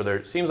purpose, or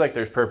it seems like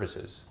there's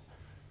purposes,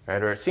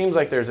 right? Or it seems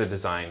like there's a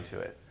design to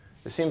it.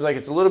 It seems like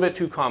it's a little bit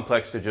too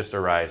complex to just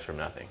arise from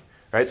nothing,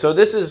 right? So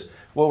this is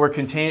what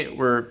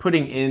we're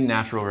putting in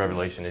natural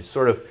revelation. It's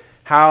sort of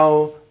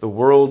how the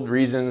world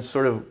reasons,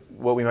 sort of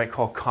what we might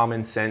call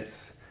common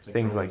sense, like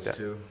things Romans like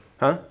that. 2.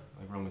 Huh?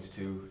 Like Romans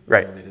 2.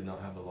 Right. They did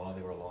not have the law,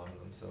 they were law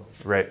in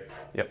themselves. Right.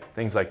 Yep.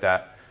 Things like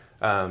that.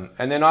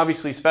 And then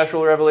obviously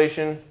special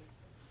revelation,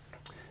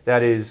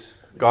 that is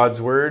God's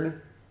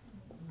Word,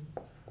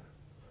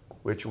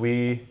 which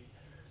we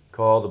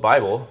call the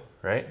Bible,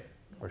 right?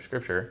 Or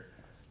Scripture.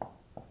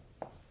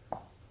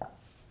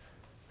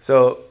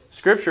 So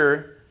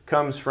Scripture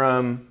comes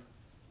from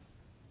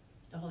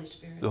The Holy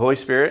Spirit. The Holy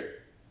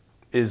Spirit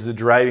is the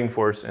driving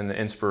force and the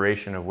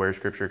inspiration of where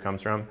Scripture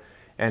comes from.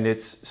 And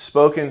it's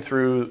spoken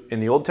through, in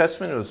the Old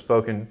Testament, it was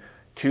spoken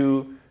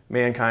to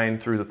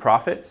mankind through the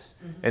prophets.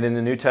 Mm-hmm. And in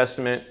the New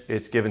Testament,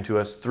 it's given to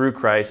us through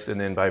Christ, and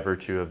then by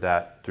virtue of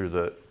that, through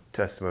the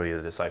testimony of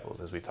the disciples,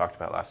 as we talked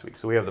about last week.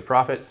 So we have the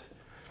prophets,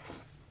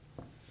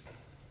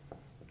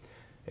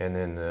 and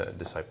then the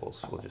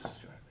disciples. We'll just,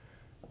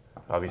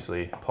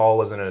 obviously, Paul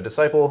wasn't a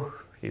disciple,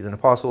 he's an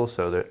apostle,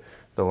 so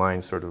the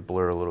lines sort of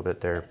blur a little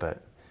bit there,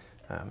 but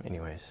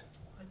anyways.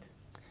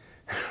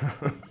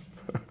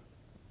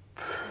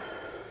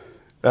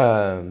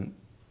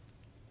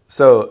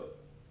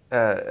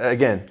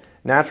 Again,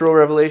 natural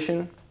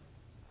revelation,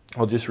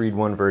 I'll just read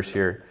one verse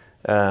here.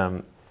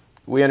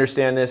 We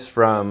understand this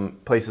from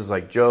places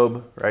like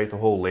Job, right? The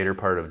whole later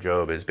part of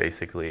Job is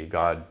basically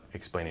God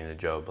explaining to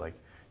Job, like,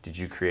 did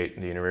you create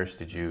the universe?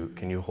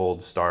 Can you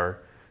hold star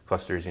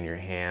clusters in your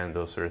hand?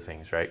 Those sort of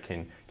things, right?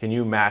 Can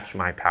you match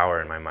my power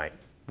and my might?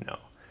 No,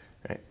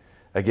 right?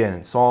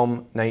 Again,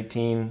 Psalm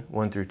 19,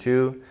 1 through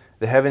 2,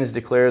 the heavens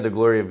declare the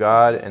glory of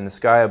God, and the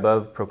sky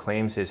above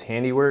proclaims his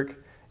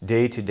handiwork.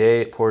 Day to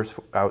day it pours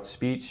out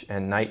speech,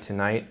 and night to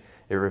night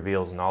it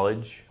reveals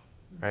knowledge,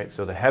 right?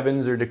 So the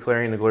heavens are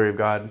declaring the glory of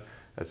God.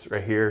 That's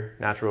right here.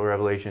 Natural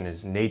revelation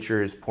is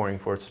nature is pouring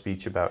forth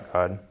speech about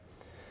God.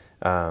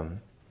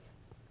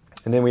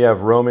 And then we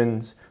have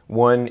Romans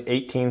 1,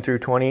 18 through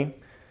 20,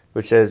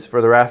 which says,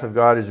 for the wrath of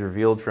God is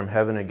revealed from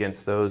heaven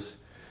against those,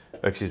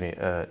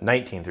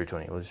 19 through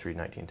 20. We'll just read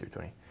 19 through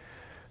 20.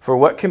 For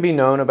what can be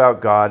known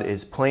about God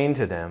is plain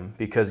to them,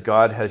 because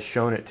God has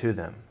shown it to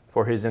them.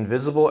 For his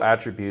invisible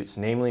attributes,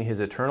 namely his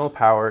eternal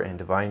power and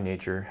divine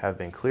nature, have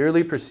been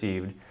clearly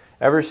perceived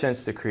ever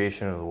since the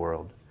creation of the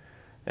world,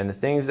 and the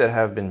things that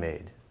have been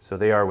made. So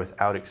they are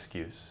without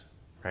excuse,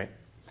 right?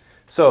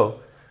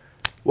 So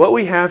what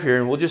we have here,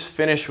 and we'll just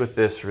finish with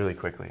this really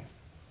quickly.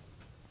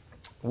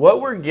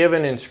 What we're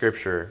given in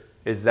Scripture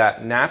is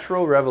that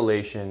natural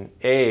revelation,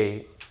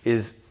 A,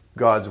 is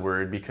God's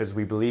word because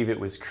we believe it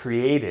was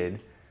created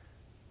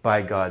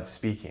by God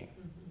speaking,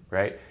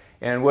 right?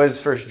 And what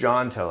does 1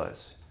 John tell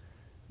us?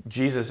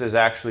 Jesus is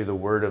actually the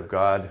Word of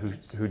God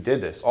who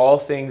did this. All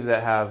things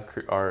that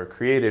are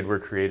created were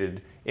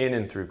created in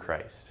and through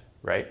Christ,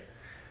 right?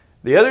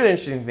 The other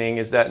interesting thing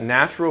is that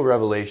natural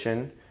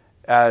revelation,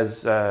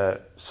 as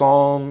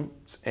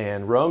Psalms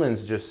and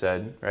Romans just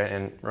said, right,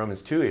 and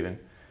Romans 2 even,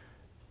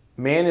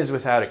 man is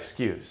without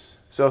excuse.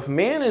 So if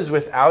man is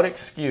without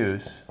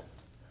excuse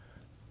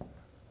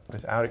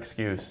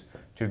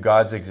to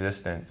God's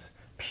existence,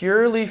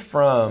 purely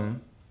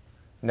from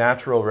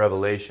natural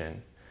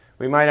revelation,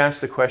 we might ask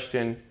the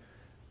question,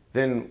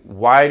 then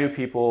why do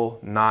people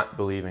not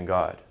believe in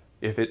God?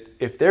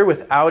 If they're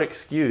without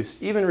excuse,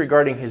 even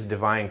regarding his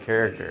divine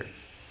character,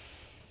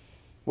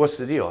 what's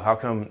the deal? How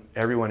come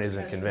everyone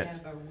isn't convinced?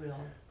 We have our will.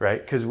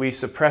 Right? Because we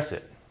suppress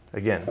it.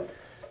 Again,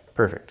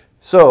 perfect.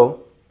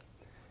 So,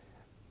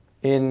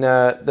 in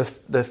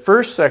the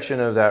first section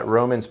of that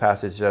Romans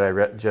passage that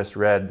I just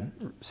read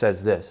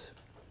says this.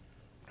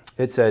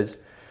 It says,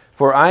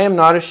 for I am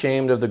not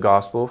ashamed of the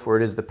gospel, for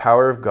it is the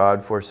power of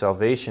God for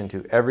salvation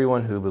to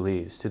everyone who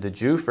believes, to the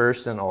Jew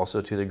first and also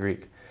to the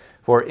Greek.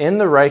 For in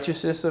the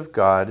righteousness of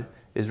God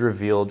is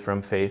revealed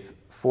from faith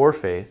for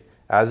faith,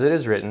 as it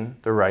is written,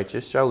 the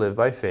righteous shall live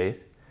by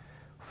faith.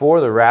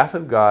 For the wrath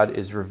of God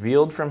is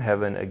revealed from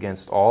heaven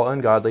against all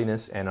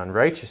ungodliness and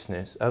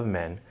unrighteousness of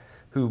men,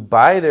 who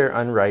by their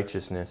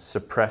unrighteousness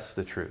suppress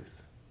the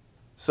truth.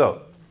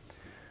 So,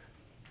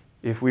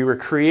 if we were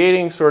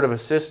creating sort of a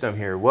system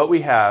here, what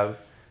we have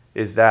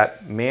is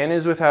that man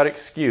is without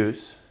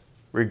excuse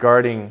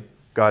regarding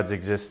God's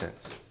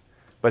existence.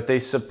 But they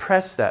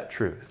suppress that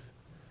truth.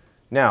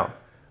 Now,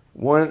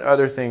 one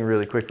other thing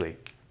really quickly.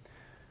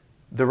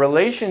 The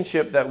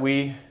relationship that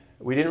we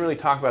didn't really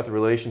talk about the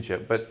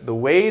relationship, but the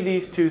way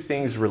these two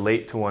things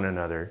relate to one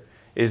another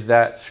is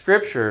that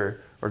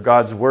Scripture, or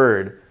God's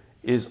Word,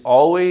 is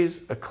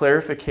always a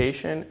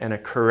clarification and a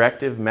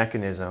corrective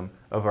mechanism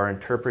of our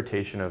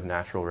interpretation of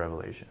natural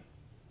revelation.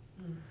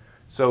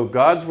 So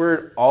God's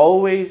Word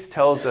always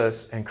tells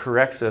us and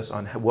corrects us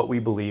on what we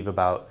believe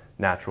about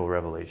natural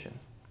revelation.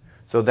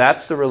 So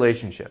that's the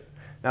relationship.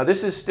 Now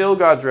this is still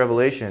God's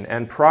revelation,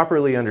 and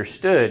properly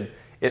understood,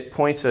 it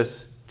points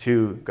us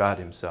to God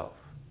himself.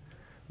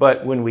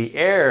 But when we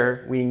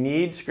err, we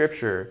need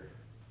Scripture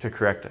to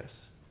correct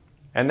us.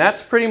 And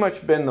that's pretty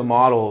much been the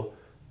model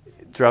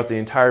throughout the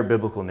entire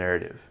biblical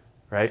narrative,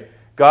 right?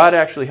 God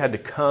actually had to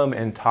come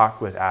and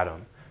talk with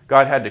Adam.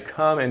 God had to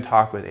come and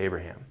talk with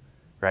Abraham,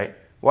 right?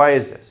 Why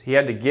is this? He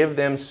had to give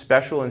them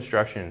special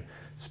instruction,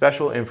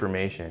 special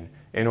information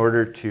in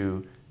order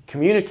to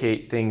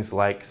communicate things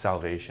like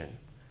salvation,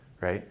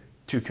 right?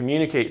 To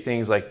communicate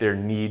things like their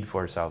need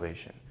for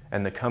salvation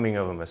and the coming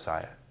of a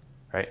Messiah,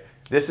 right?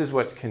 This is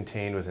what's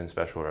contained within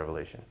special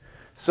revelation.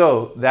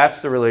 So that's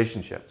the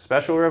relationship.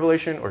 Special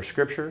revelation, or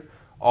Scripture,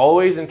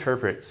 always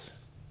interprets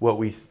what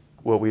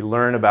we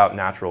learn about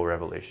natural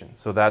revelation.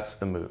 So that's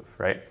the move,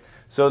 right?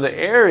 So the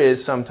error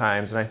is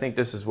sometimes, and I think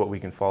this is what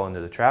we can fall into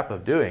the trap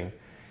of doing,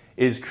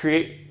 is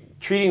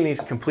treating these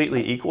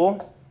completely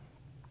equal.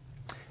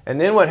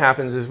 And then what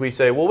happens is we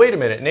say, well, wait a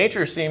minute,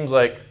 nature seems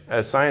like,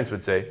 as science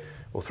would say,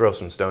 we'll throw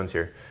some stones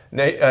here,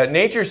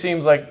 nature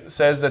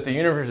says that the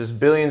universe is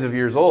billions of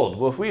years old.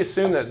 Well, if we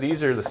assume that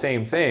these are the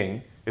same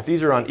thing, if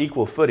these are on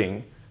equal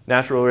footing,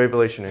 natural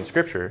revelation in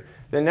Scripture,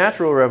 then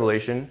natural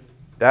revelation,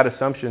 that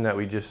assumption that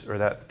we just, or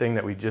that thing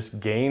that we just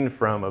gained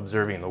from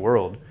observing the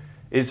world,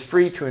 is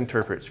free to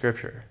interpret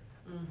Scripture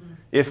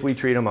if we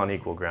treat them on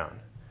equal ground.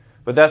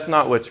 But that's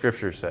not what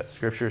Scripture says.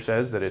 Scripture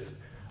says that it's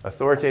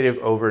authoritative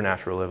over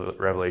natural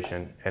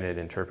revelation, and it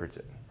interprets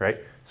it, right?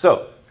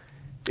 So,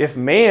 if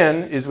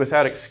man is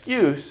without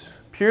excuse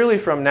purely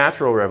from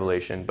natural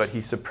revelation, but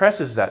he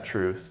suppresses that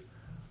truth,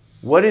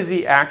 what is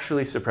he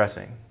actually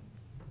suppressing?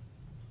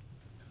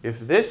 If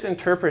this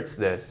interprets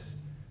this,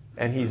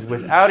 and he's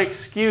without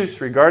excuse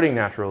regarding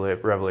natural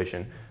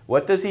revelation,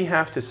 what does he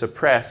have to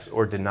suppress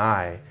or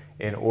deny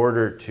in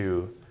order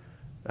to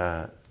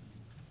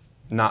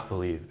not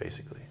believe,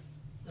 basically?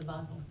 The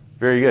Bible.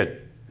 Very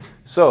good.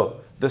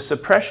 So, the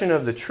suppression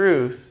of the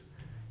truth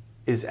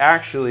is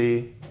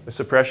actually a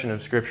suppression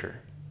of Scripture.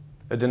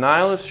 A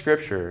denial of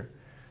Scripture,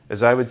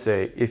 as I would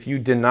say, if you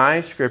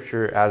deny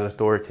Scripture as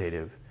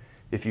authoritative,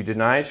 if you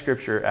deny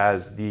Scripture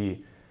as the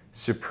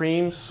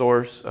supreme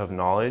source of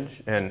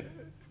knowledge, and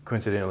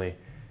coincidentally,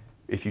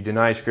 if you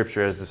deny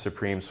Scripture as the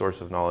supreme source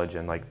of knowledge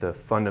and like the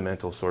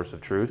fundamental source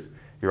of truth,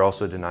 you're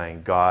also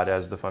denying God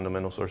as the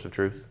fundamental source of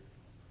truth.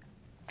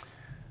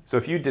 So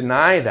if you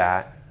deny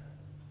that,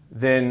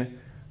 then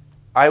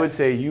I would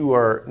say you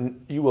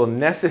will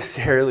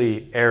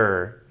necessarily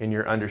err in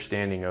your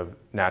understanding of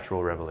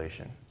natural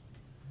revelation.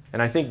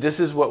 And I think this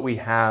is what we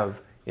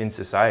have in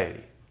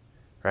society,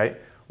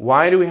 right?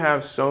 Why do we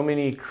have so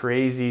many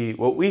crazy,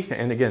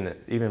 and again,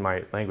 even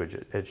my language,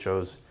 it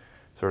shows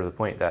sort of the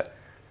point that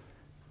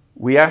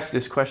we ask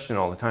this question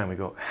all the time. We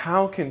go,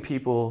 how can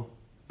people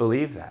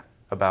believe that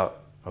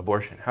about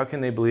abortion? How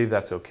can they believe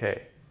that's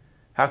okay?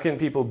 How can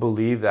people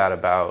believe that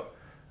about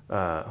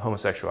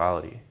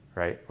homosexuality,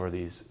 right? Or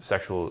these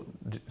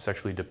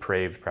sexually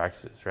depraved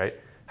practices, right?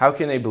 How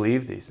can they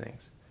believe these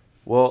things?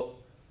 Well,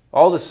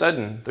 all of a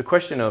sudden, the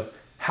question of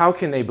how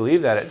can they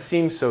believe that, it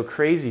seems so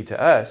crazy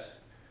to us.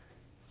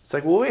 It's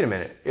like, well, wait a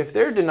minute. If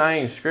they're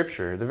denying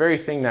Scripture, the very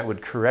thing that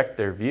would correct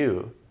their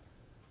view,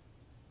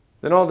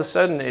 then all of a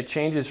sudden it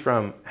changes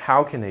from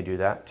how can they do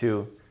that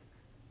to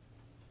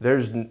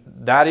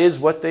that is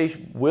what they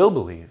will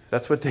believe.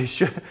 That's what they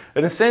should.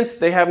 In a sense,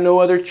 they have no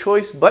other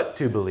choice but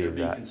to believe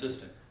that.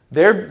 Consistent.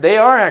 They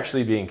are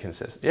actually being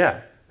consistent.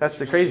 Yeah, that's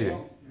the crazy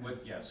thing.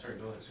 Sorry,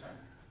 go ahead,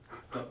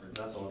 Scott.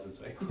 That's all I was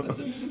going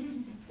to say.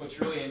 What's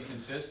really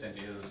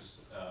inconsistent is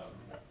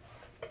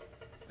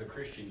the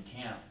Christian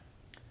camp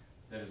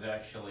that is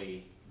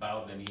actually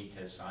bowed the knee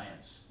to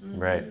science.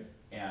 Right.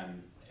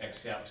 And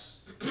accepts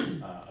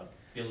a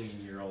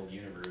billion-year-old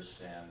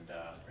universe, and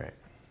right.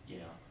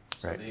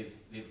 So right.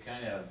 they've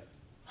kind of,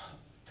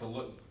 to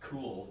look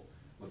cool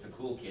with the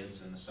cool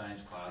kids in the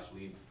science class,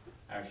 we've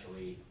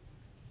actually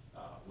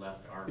left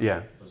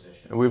our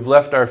position. We've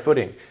left our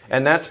footing.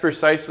 And that's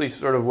precisely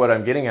sort of what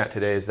I'm getting at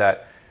today, is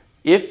that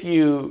if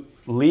you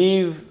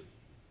leave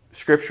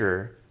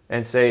Scripture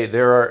and say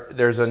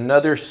there's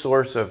another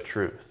source of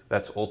truth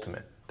that's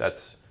ultimate,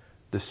 that's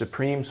the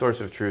supreme source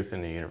of truth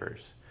in the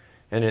universe,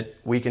 and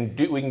we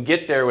can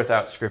get there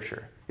without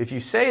Scripture. If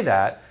you say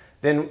that,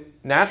 then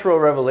natural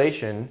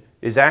revelation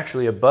is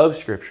actually above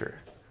Scripture.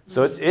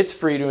 So it's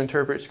free to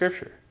interpret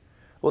Scripture.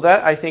 Well,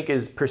 that, I think,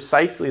 is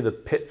precisely the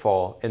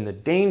pitfall and the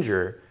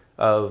danger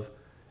of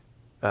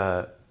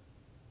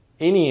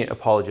any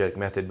apologetic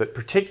method, but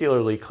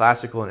particularly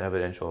classical and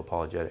evidential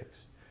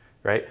apologetics,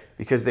 right?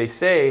 Because they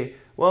say,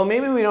 well,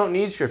 maybe we don't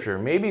need Scripture.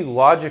 Maybe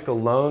logic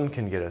alone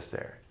can get us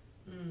there.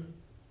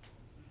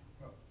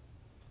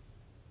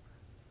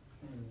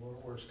 Well,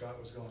 where Scott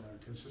was going on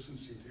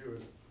consistency too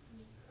is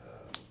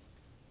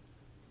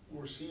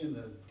we're seeing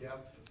the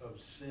depth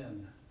of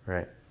sin.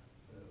 Right.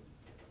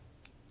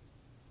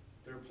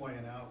 They're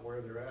playing out where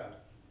they're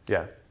at.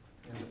 Yeah.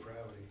 In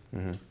depravity.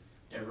 Mm-hmm.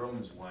 Yeah,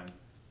 Romans 1.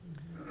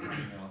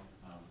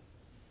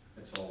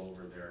 It's all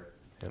over there.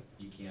 Yep.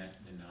 You can't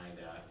deny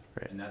that.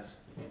 Right. And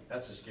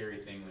that's a scary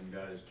thing when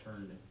God has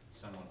turned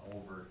someone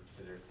over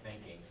to their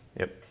thinking.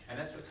 Yep. And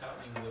that's what's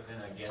happening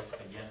within, I guess,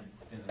 again,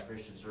 in the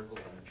Christian circle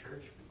in the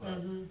church.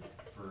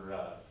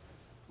 For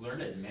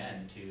learned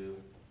men to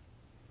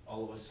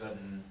all of a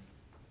sudden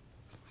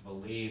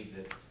believe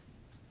that,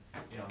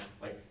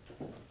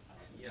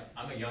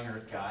 I'm a young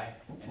earth guy,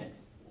 and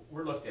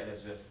we're looked at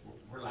as if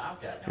we're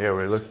laughed at now. Yeah,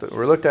 we're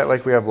looked at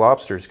like we have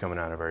lobsters coming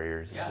out of our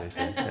ears, as they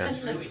say. Yeah.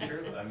 It's really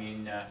true. I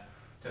mean,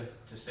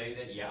 to say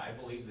that, I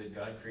believe that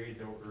God created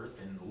the earth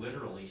in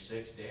literally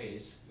 6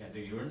 days,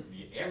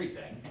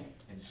 everything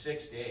in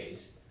 6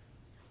 days,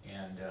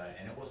 and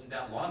it wasn't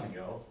that long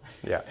ago.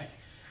 Yeah.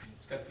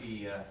 It's got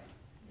the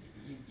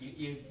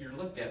you're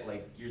looked at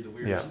like you're the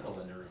weird uncle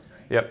in the room,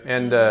 right? Yep.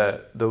 And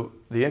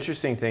the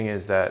interesting thing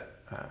is that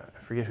I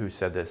forget who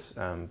said this,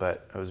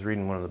 but I was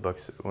reading one of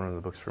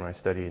the books for my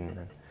study,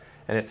 and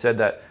it said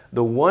that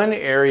the one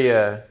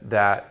area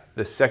that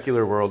the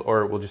secular world,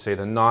 or we'll just say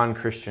the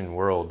non-Christian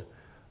world,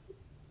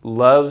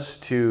 loves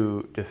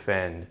to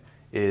defend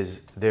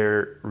is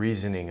their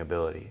reasoning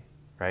ability,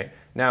 right?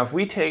 Now, if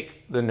we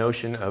take the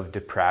notion of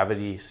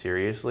depravity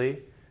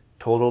seriously,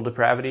 total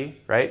depravity,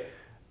 right?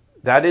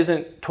 that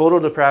isn't total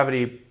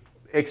depravity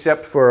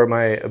except for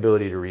my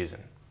ability to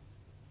reason.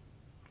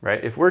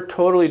 Right? If we're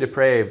totally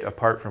depraved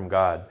apart from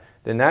God,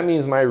 then that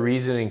means my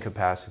reasoning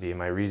capacity,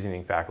 my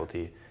reasoning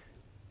faculty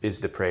is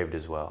depraved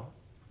as well.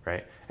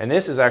 Right? And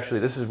this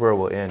is where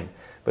we'll end.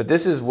 But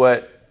this is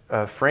what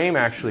Frame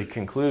actually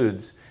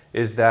concludes,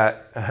 is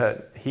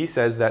that he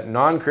says that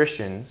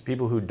non-Christians,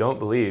 people who don't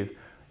believe,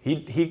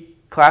 he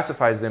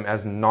classifies them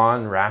as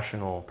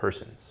non-rational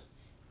persons.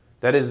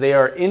 That is, they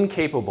are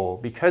incapable,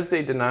 because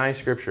they deny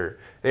Scripture,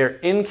 they are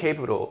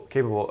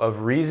incapable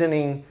of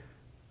reasoning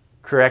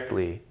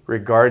correctly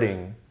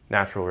regarding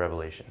natural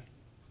revelation.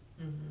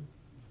 Mm-hmm.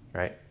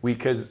 Right?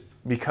 Because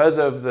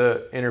of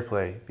the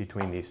interplay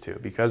between these two,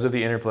 because of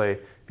the interplay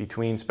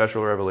between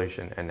special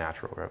revelation and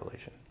natural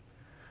revelation.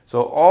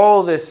 So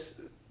all this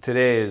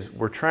today is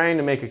we're trying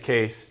to make a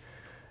case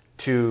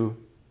to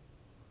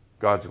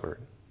God's Word.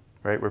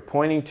 Right? We're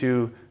pointing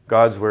to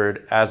God's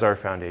Word as our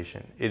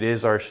foundation. It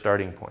is our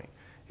starting point.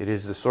 It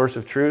is the source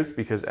of truth,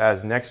 because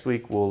as next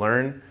week we'll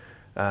learn,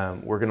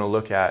 we're going to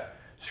look at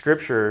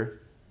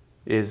Scripture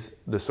is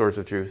the source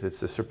of truth.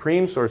 It's the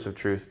supreme source of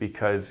truth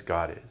because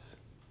God is.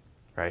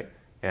 Right?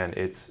 And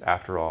it's,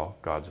 after all,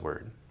 God's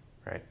Word.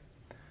 Right?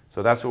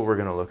 So that's what we're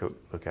going to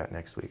look at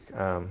next week.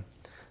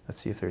 Let's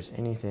see if there's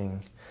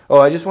anything. Oh,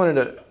 I just wanted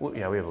to. Well,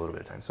 yeah, we have a little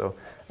bit of time. So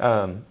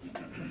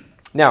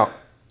now,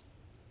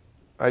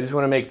 I just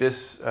want to make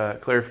this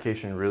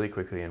clarification really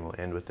quickly, and we'll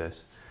end with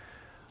this.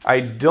 I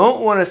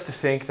don't want us to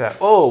think that,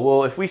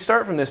 if we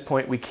start from this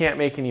point, we can't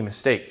make any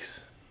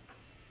mistakes.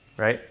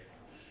 Right?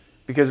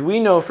 Because we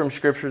know from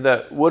Scripture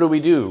that what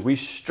do? We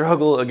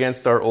struggle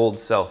against our old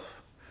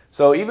self.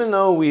 So even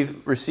though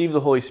we've received the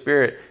Holy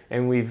Spirit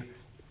and we've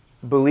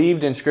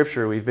believed in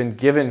Scripture, we've been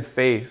given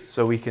faith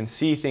so we can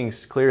see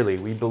things clearly.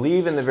 We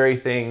believe in the very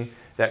thing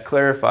that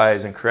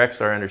clarifies and corrects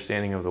our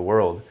understanding of the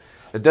world.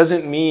 It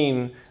doesn't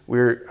mean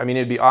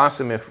it'd be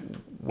awesome if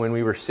when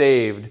we were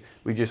saved,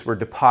 we just were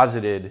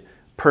deposited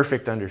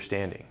perfect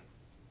understanding.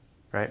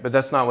 Right? But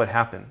that's not what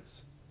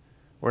happens.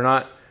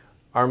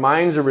 Our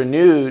minds are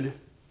renewed,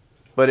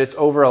 but it's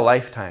over a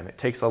lifetime. It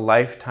takes a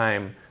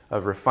lifetime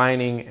of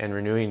refining and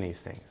renewing these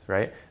things,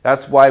 right?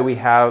 That's why we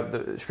have,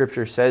 the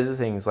Scripture says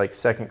things like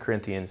 2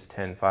 Corinthians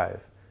 10:5,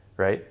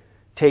 right?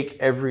 Take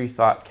every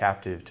thought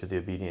captive to the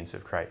obedience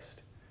of Christ.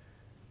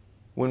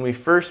 When we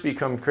first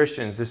become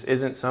Christians, this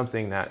isn't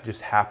something that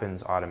just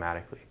happens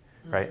automatically,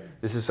 right? Mm-hmm.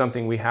 This is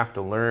something we have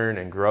to learn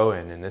and grow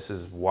in, and this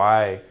is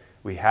why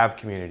we have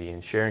community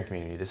and sharing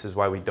community. This is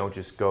why we don't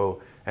just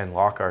go and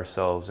lock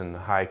ourselves in the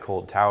high,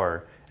 cold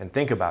tower and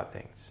think about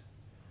things,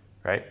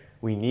 right?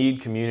 We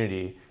need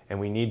community, and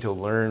we need to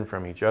learn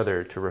from each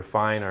other to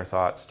refine our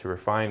thoughts, to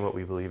refine what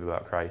we believe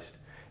about Christ.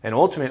 And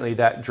ultimately,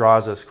 that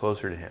draws us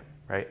closer to Him,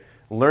 right?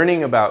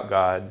 Learning about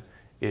God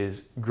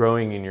is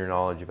growing in your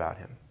knowledge about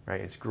Him,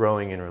 right? It's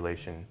growing in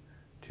relation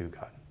to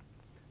God.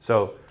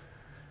 So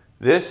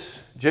this,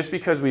 just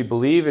because we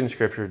believe in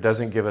Scripture,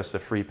 doesn't give us a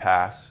free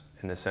pass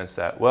in the sense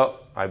that,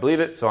 I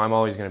believe it, so I'm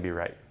always going to be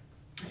right.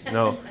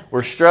 No,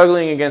 we're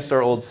struggling against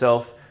our old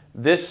self.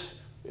 This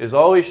is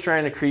always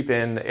trying to creep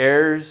in. The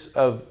errors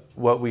of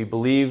what we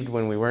believed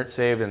when we weren't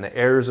saved and the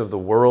errors of the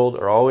world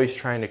are always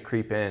trying to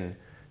creep in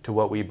to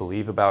what we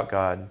believe about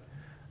God.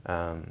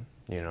 And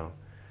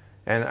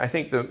I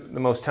think the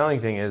most telling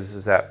thing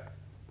is that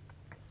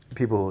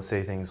people will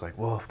say things like,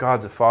 if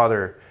God's a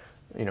father,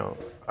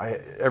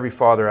 every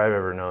father I've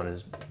ever known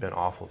has been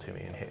awful to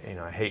me, and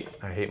I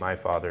hate my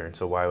father, and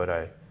so why would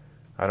I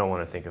don't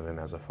want to think of him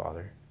as a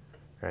father,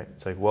 right?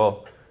 It's like,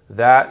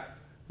 that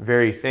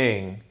very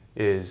thing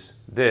is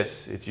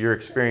this. It's your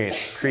experience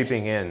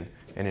creeping in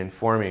and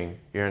informing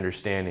your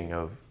understanding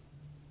of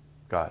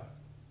God,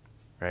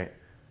 right?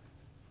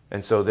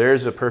 And so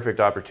there's a perfect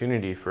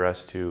opportunity for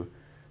us to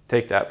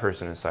take that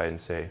person aside and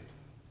say,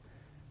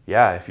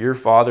 if your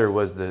father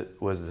was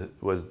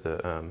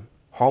the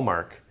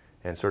hallmark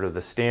and sort of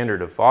the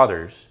standard of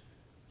fathers,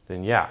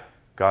 then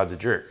God's a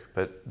jerk.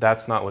 But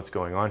that's not what's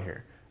going on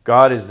here.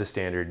 God is the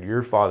standard.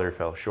 Your father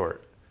fell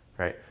short,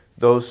 right?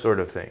 Those sort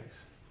of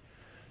things.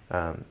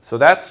 So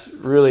that's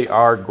really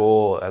our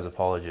goal as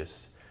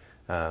apologists.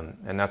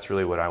 And that's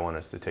really what I want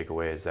us to take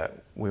away, is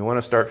that we want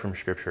to start from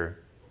Scripture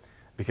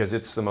because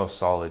it's the most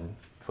solid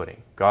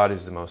footing. God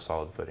is the most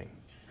solid footing,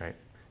 right?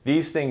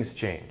 These things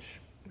change.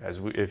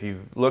 If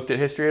you've looked at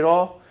history at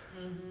all,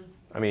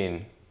 mm-hmm.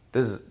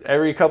 This is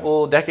every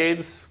couple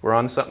decades, we're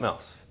on something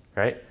else,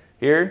 right?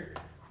 Here,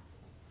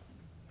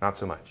 not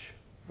so much.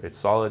 It's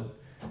solid,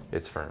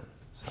 it's firm.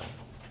 So.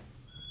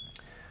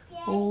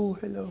 Oh,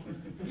 hello.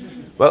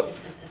 Well,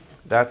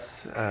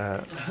 that's our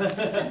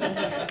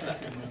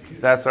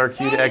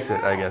cue to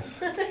exit, I guess.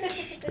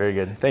 Very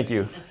good. Thank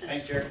you.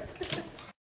 Thanks, Jared.